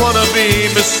just wanna be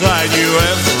beside you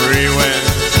everywhere.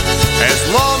 As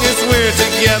long as we're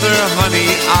together, honey,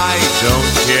 I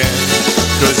don't care.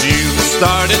 'Cause you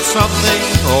started something,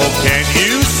 oh can't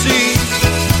you see?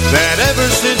 That ever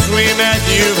since we met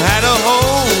you've had a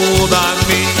hold on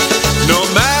me. No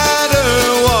matter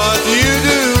what you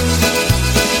do,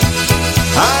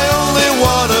 I only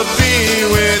wanna be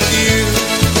with you.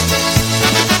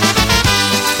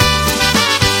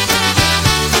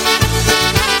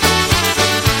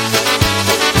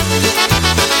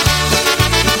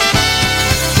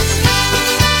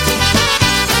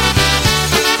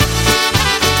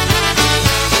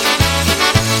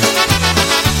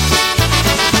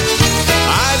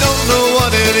 I don't know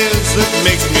what it is that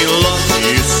makes me love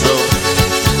you so.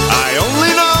 I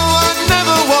only know I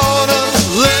never wanna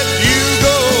let you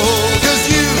go. 'Cause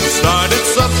you started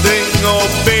something, oh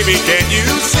baby, can you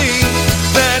see?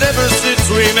 That ever since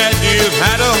we met you've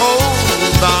had a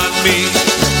hold on me.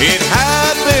 It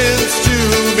happens to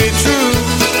be true.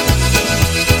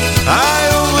 I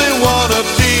only wanna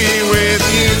be with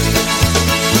you.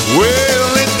 Well,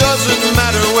 it doesn't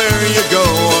matter where you go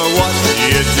or what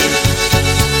you do.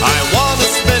 I wanna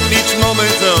spend each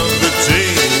moment of the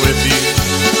day with you.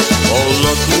 Oh,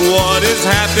 look what has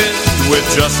happened with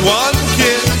just one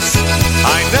kiss.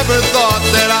 I never thought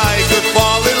that I could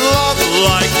fall in love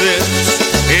like this.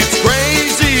 It's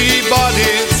crazy, but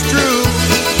it's true.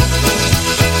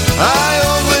 I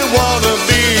only wanna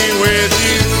be with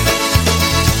you.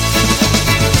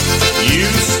 You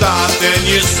stopped and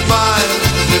you smiled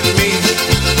at me,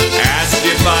 asked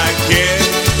if I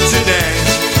cared today.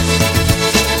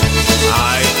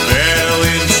 I fell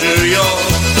into your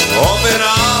open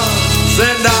arms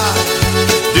and I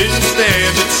didn't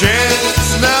stand a chance.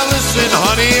 Now listen,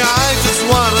 honey, I just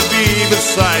wanna be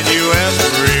beside you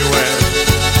everywhere.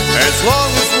 As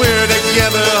long as we're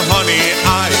together, honey,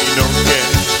 I don't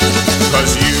care.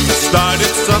 'Cause you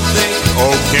started something,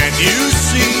 oh can't you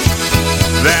see?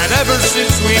 That ever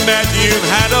since we met you've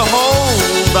had a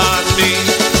hold on me.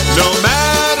 No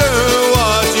matter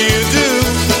what you do,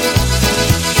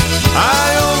 I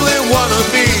only wanna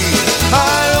be,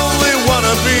 I only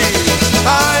wanna be,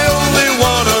 I only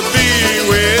wanna be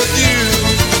with you.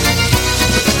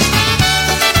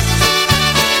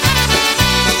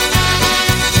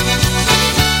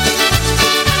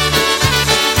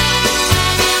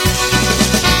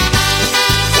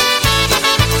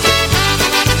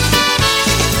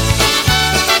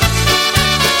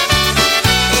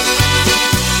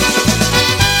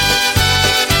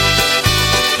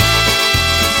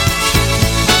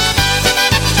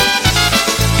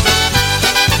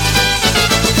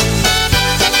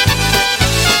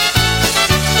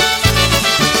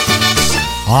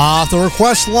 Off the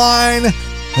request line,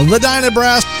 the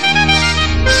Dynabrass.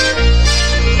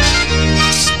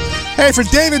 Hey, for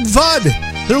David Vudd,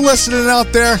 they're listening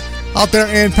out there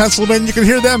in Pennsylvania. You can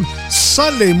hear them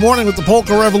Sunday morning with the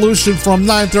Polka Revolution from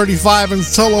 9:35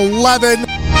 until 11.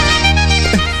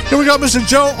 we go, Mr.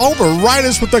 Joe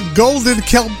Oberitis with the Golden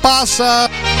Kielbasa.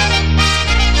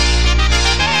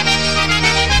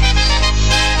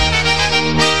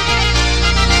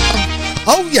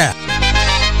 Oh, yeah.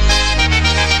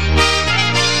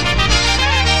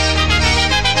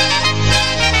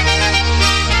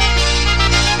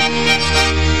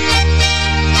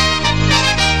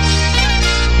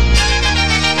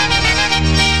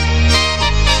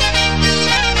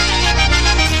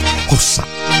 Osa.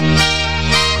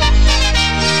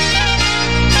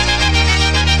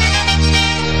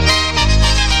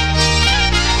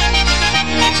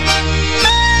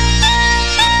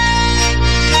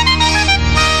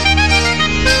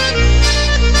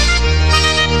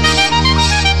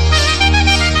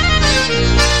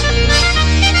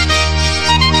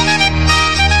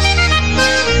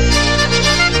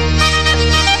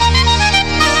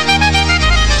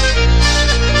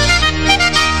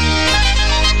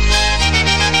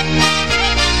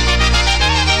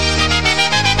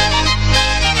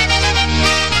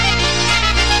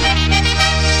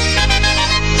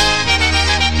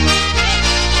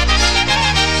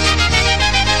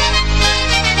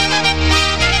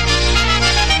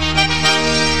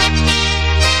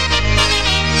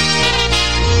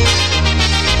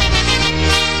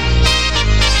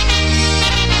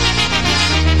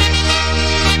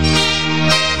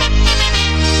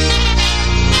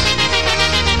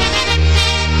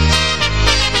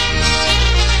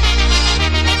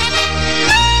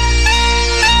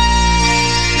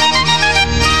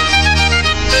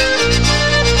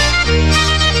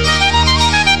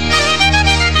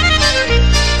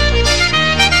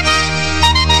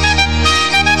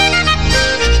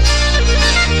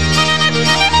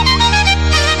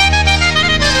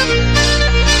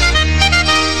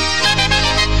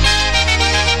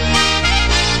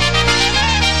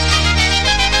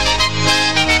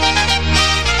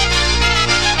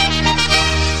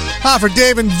 For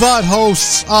Dave and Bud,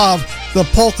 hosts of the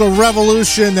Polka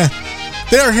Revolution,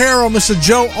 their hero, Mr.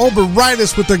 Joe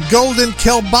Oberitis with the Golden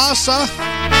Kielbasa.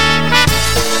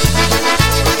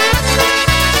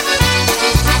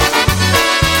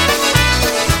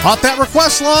 Off that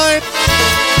request line,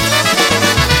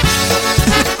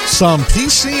 some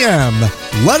PCM.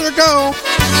 Let her go.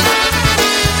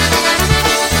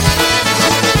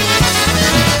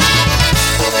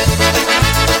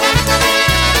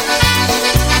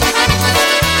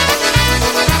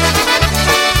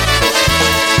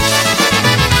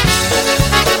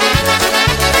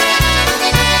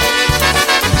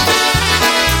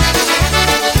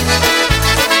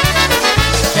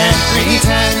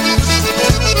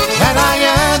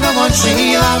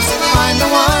 She loves, I'm the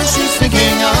one she's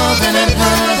thinking of, and in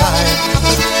her life,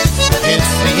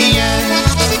 it's the end.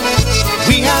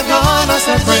 We have gone our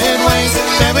separate ways.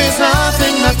 There is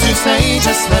nothing left to say,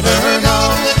 just let her go.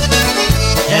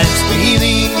 Can't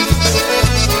believe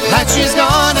that she's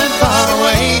gone and far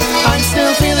away. I'm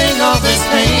still feeling all this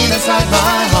pain inside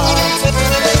my heart.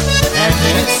 And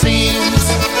it seems,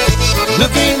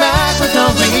 looking back with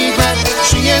no regret,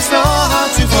 she is so hard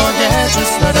to forget,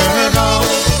 just let her go.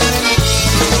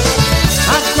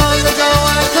 Not long ago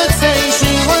I could say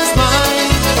she was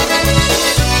mine.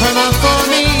 Her love for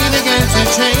me began to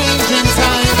change in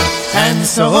time. And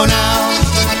so now,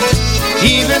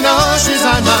 even though she's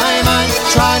on my mind,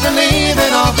 try to leave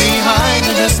it all behind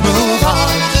and just move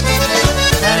on.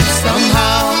 And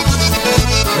somehow,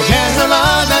 forget her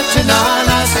love that did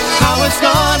not last. How it's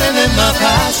gone and in the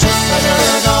past, just let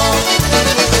her go.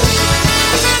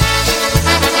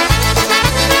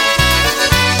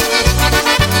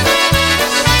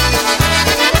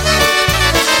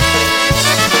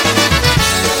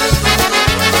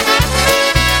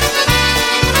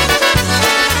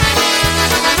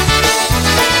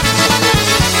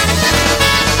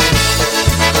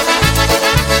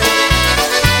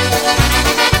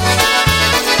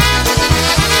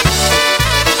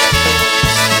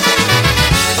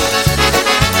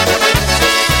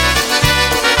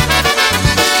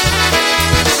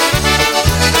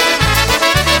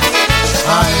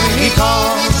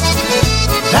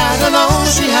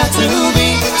 To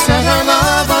be, said her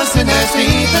love was in as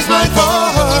deep as mine for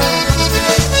her.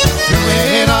 Through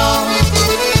it all,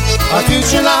 our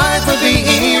future life would be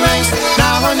erased.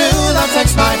 Now her new love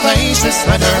takes my place, just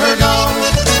let her go.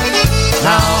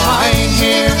 Now I'm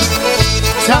here,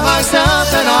 tell myself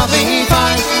that I'll be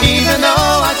fine, even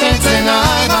though I can't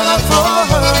deny my love for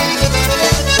her.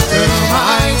 Through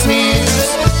my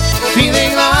tears,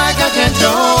 feeling like I can't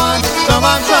go on, though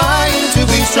I'm trying to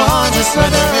be strong, just let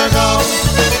her go.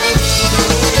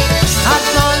 Not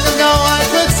long ago I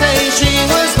could say she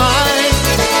was mine.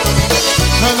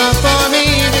 Her love for me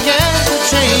began to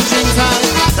change in time.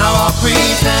 Now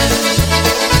pretend,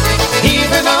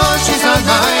 even though she's on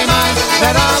my mind,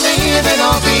 that I'll leave it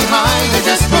all behind and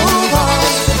just move on.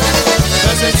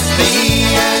 'Cause it's the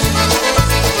end.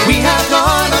 We have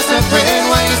gone our separate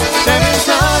ways. There is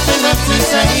nothing left to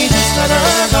say, just let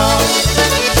her go.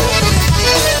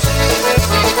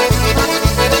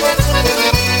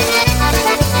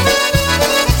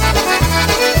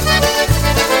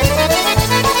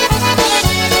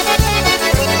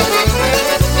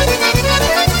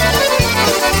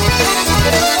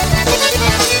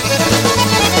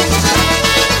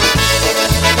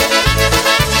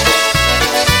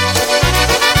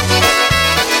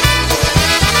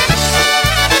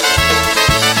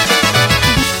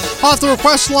 Off the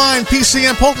request line,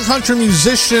 PCM Polka Country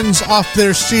musicians off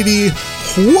their CD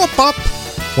Whoop Up,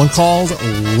 one called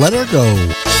Let Her Go.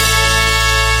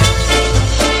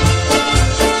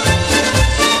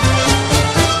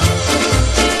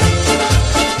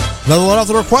 Another one off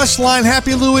the request line,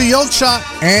 Happy Louie Yolcha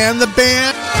and the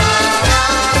band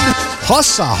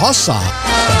Hossa Hossa.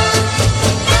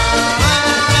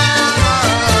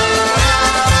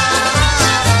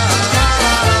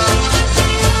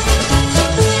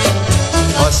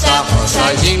 Hossa, hossa,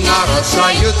 zimna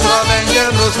rosa, jutro będzie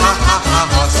mróz. Ha, ha, ha,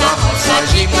 hossa, hossa,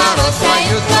 zimna rosa,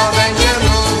 jutro będzie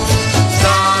mróz.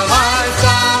 Wstawaj,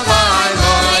 wstawaj,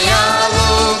 moja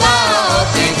luba,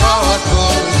 ogień koło tchu.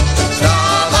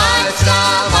 Wstawaj,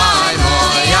 wstawaj,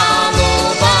 moja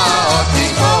luba,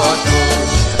 ogień koło tchu.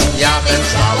 Ja bym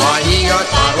wstała i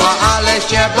otarła, ale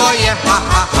się boję. Ha,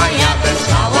 ha, ha, ja bym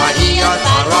wstała i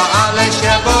otarła, ale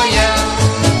się boję.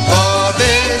 Bo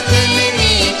by ty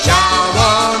mi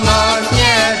ciało noc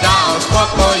nie dał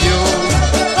spokoju.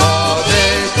 Bo by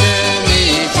ty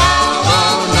mi ciało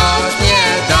noc nie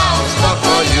dał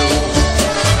spokoju.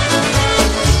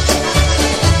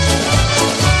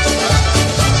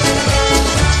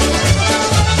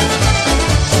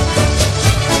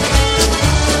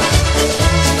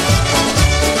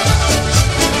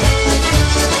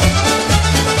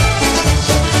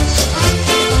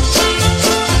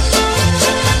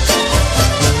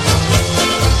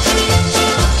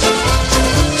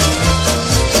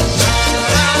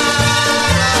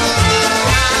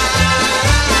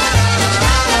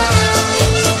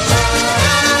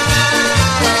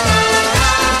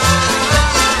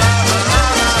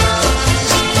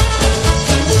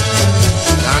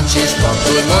 Dam ci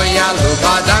spokój, moja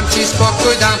luba, dam ci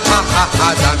spokój, dam, ha, ha, ha,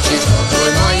 dam ci spokój,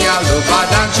 moja luba,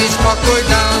 dam ci spokój,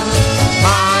 dam.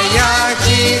 A ja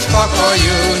ci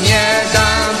spokoju nie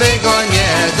dam, by go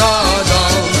nie dodą.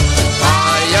 A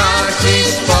ja ci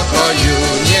spokoju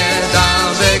nie dam,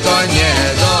 by go nie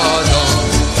dodą.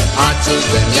 A cóż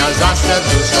bym ja za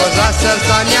serduszko, za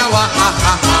serca miała, ha,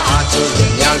 ha, ha, a cóż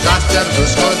bym ja za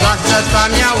serduszko, za serca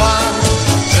miała.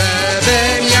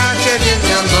 Żebym ja ciebie z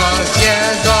nią nośnie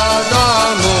do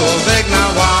domu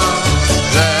wygnała.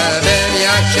 Żebym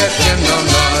ja cię w ciemną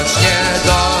nośnie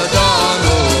do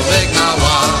domu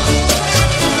wygnała.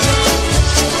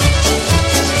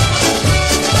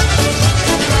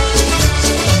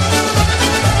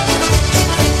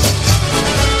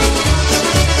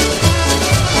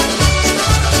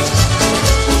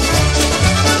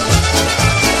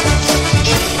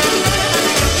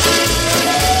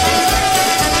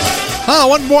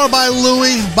 One more by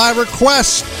Louie by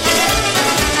request.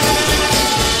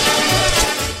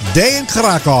 Day in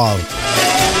Krakow.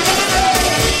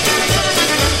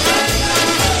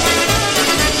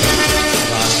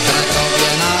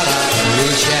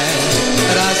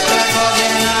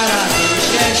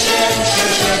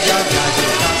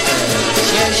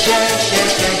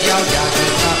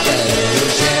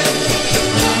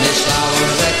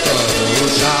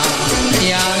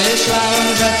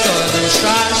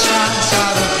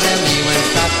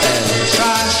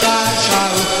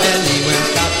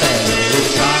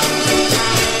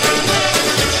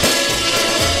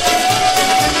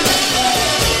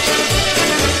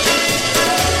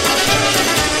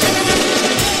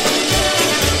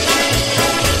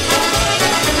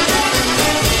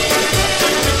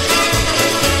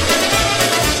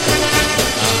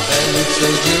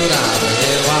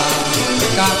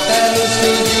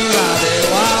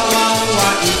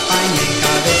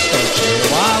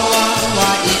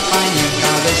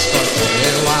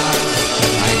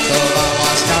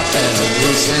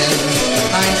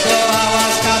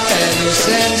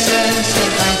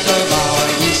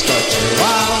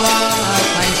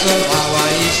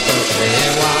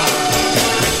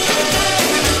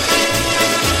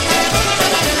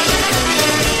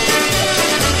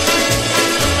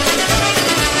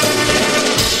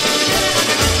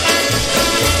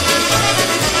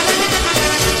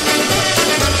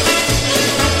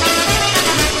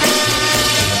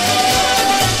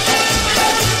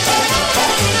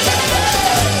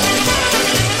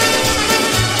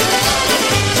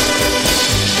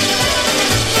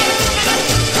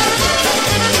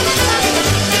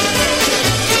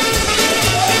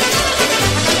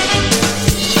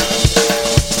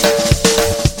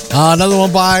 Another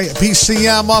one by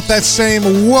PCM off that same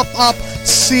Whoop Up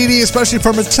CD, especially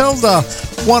for Matilda,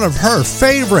 one of her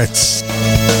favorites.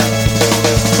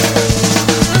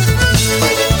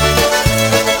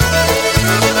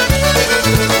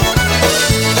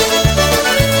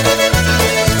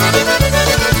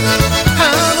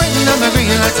 I'm waiting on the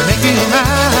green light to make you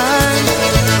mine,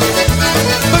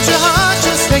 but your heart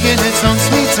just taking its own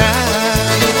sweet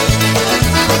time.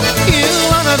 You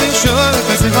wanna be sure if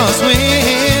it's gonna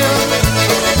swim,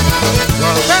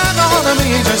 well, grab a hold of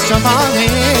me and just jump on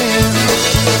in.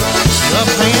 You're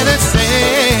playing it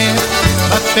safe,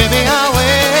 but baby I'll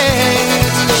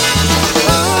wait.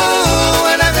 Ooh,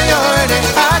 whenever you're ready,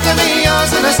 I can be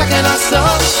yours in a second or so.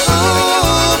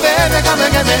 Ooh, baby, come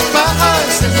and get me. My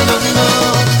heart's sitting on no.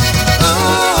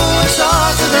 Ooh, it's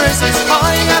all to the races.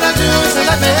 All you gotta do is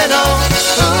let me know.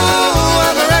 Ooh,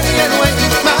 I'm ready and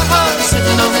waiting. My heart's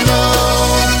sitting on no.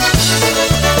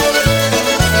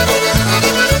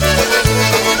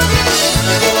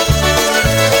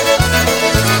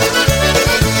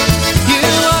 You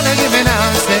wanna give me now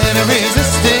instead of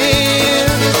resisting,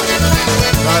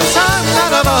 'cause I'm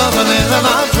not above a little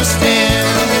of twisting.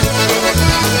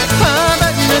 I'm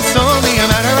betting it's only a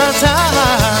matter of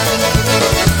time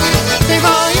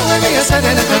before you and me are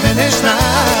standing at the finish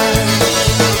line.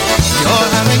 You're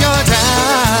having your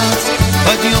doubts,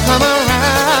 but you'll come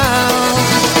around.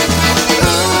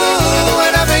 Ooh,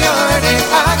 whenever you're ready,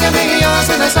 I can be yours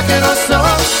in a second or so.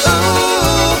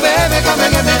 Ooh, baby, come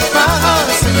and get me. My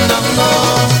heart's singing on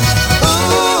low.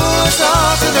 Ooh, it's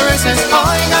all to the races.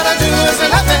 All you gotta do is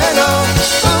let me know.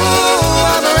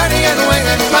 Ooh, I'm ready and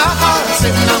waiting. My heart's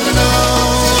sitting on low.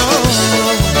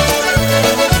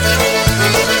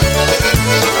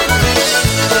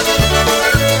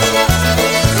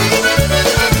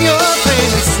 You're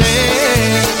playing it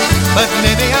safe, but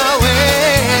maybe I'll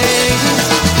wait.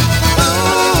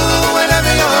 Ooh,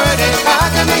 whenever you're ready, I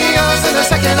can be yours in a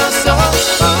second or so.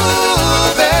 Ooh,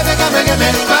 baby, come and get me.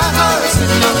 My heart's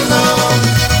sitting on low.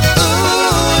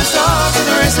 Ooh, it's all to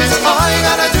the races. All you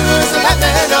gotta do is let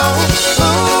me know.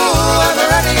 Ooh, I'm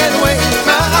ready and waiting.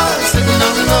 My heart's sitting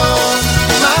on low.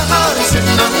 My heart's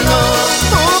sitting on low.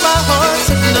 Ooh, my heart's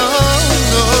sitting on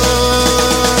low.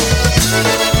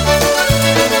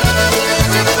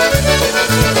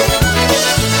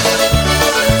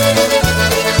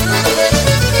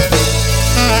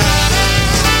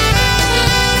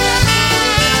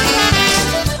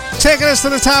 Taking us to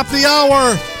the top of the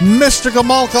hour, Mr.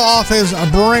 Gomulka off his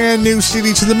brand new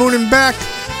CD To the Moon and Back.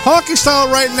 Honky style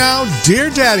right now,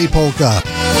 Dear Daddy Polka.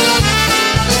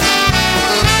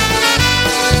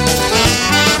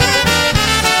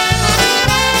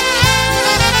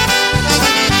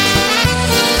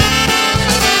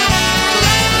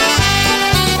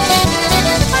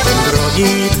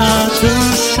 Drogi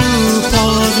tatusiu,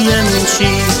 powiem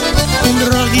ci,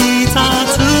 drogi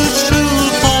tatusiu,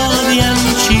 powiem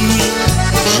ci,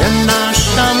 że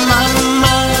nasza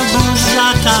mama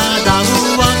buziaka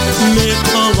dała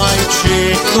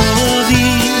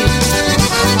Mikołajczykowi.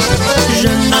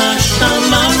 Że nasza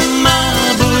mama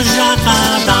buziaka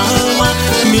dała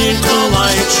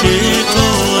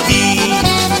Mikołajczykowi.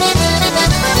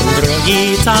 Drogi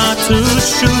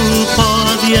tatusiu,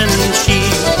 powiem ci,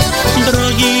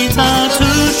 drogi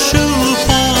tatusiu,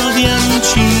 powiem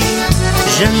ci,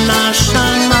 że nasza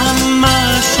mama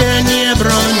się nie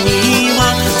broniła,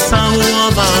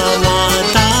 całowała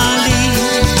dali.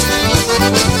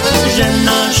 Że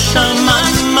nasza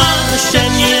mama się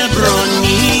nie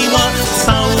broniła,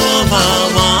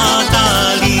 całowała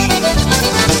dali.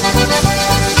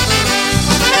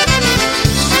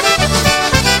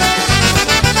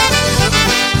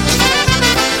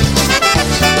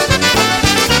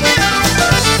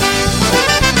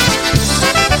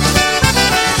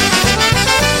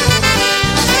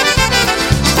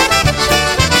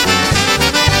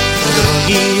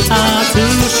 Drogi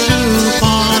tatusiu,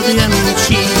 powiem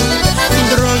ci,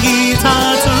 drogi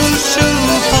tatusiu,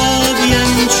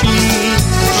 powiem ci,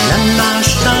 że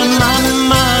nasza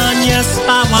mama nie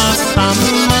spała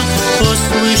sama,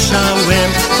 posłyszałem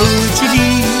u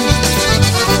drzwi.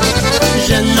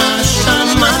 Że nasza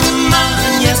mama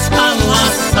nie spała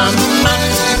sama,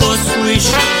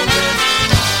 posłyszałem.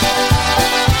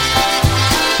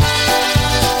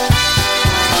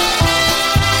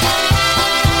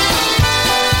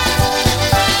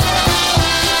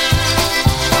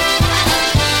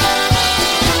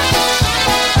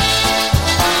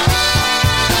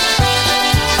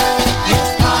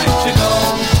 It's time to go,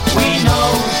 we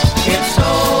know it's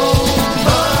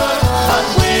over, but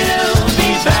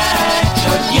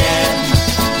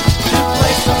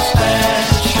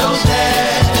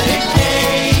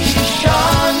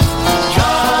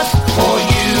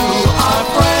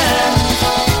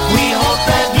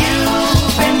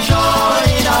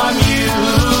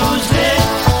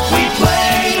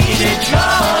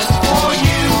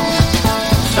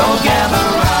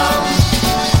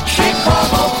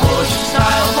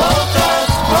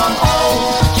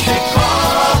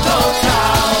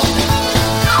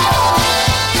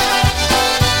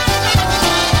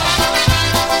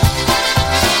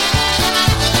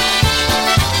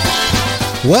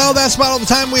Well, that's about all the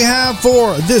time we have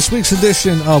for this week's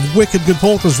edition of Wicked Good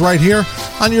Polkas right here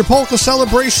on your polka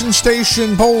celebration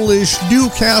station,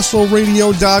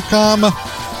 PolishNewcastleRadio.com,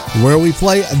 where we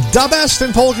play the best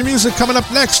in polka music. Coming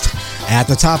up next at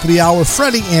the top of the hour,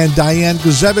 Freddie and Diane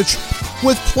Guzevich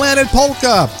with Planet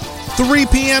Polka. 3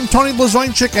 p.m., Tony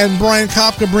Blazończyk and Brian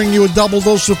Kopka bring you a double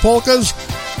dose of polkas.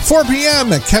 4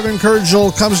 p.m., Kevin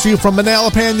Kurgel comes to you from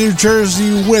Manalapan, New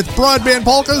Jersey with Broadband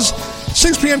Polkas.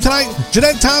 6 p.m. tonight,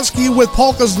 Jeanette Toski with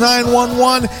Polkas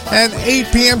 911. And 8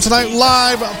 p.m. tonight,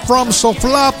 live from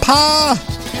Soflapa,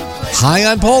 High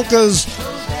on Polkas.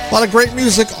 A lot of great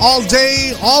music all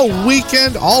day, all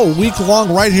weekend, all week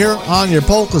long right here on your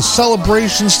polka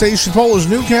celebration station,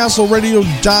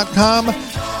 PolishNewcastleRadio.com.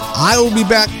 I will be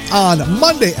back on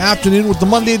Monday afternoon with the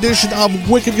Monday edition of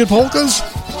Wicked Good Polkas.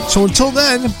 So until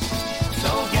then,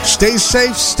 stay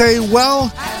safe, stay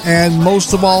well, and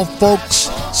most of all, folks,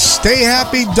 stay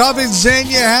happy. David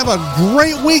Zanya, have a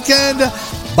great weekend.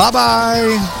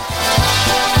 Bye-bye.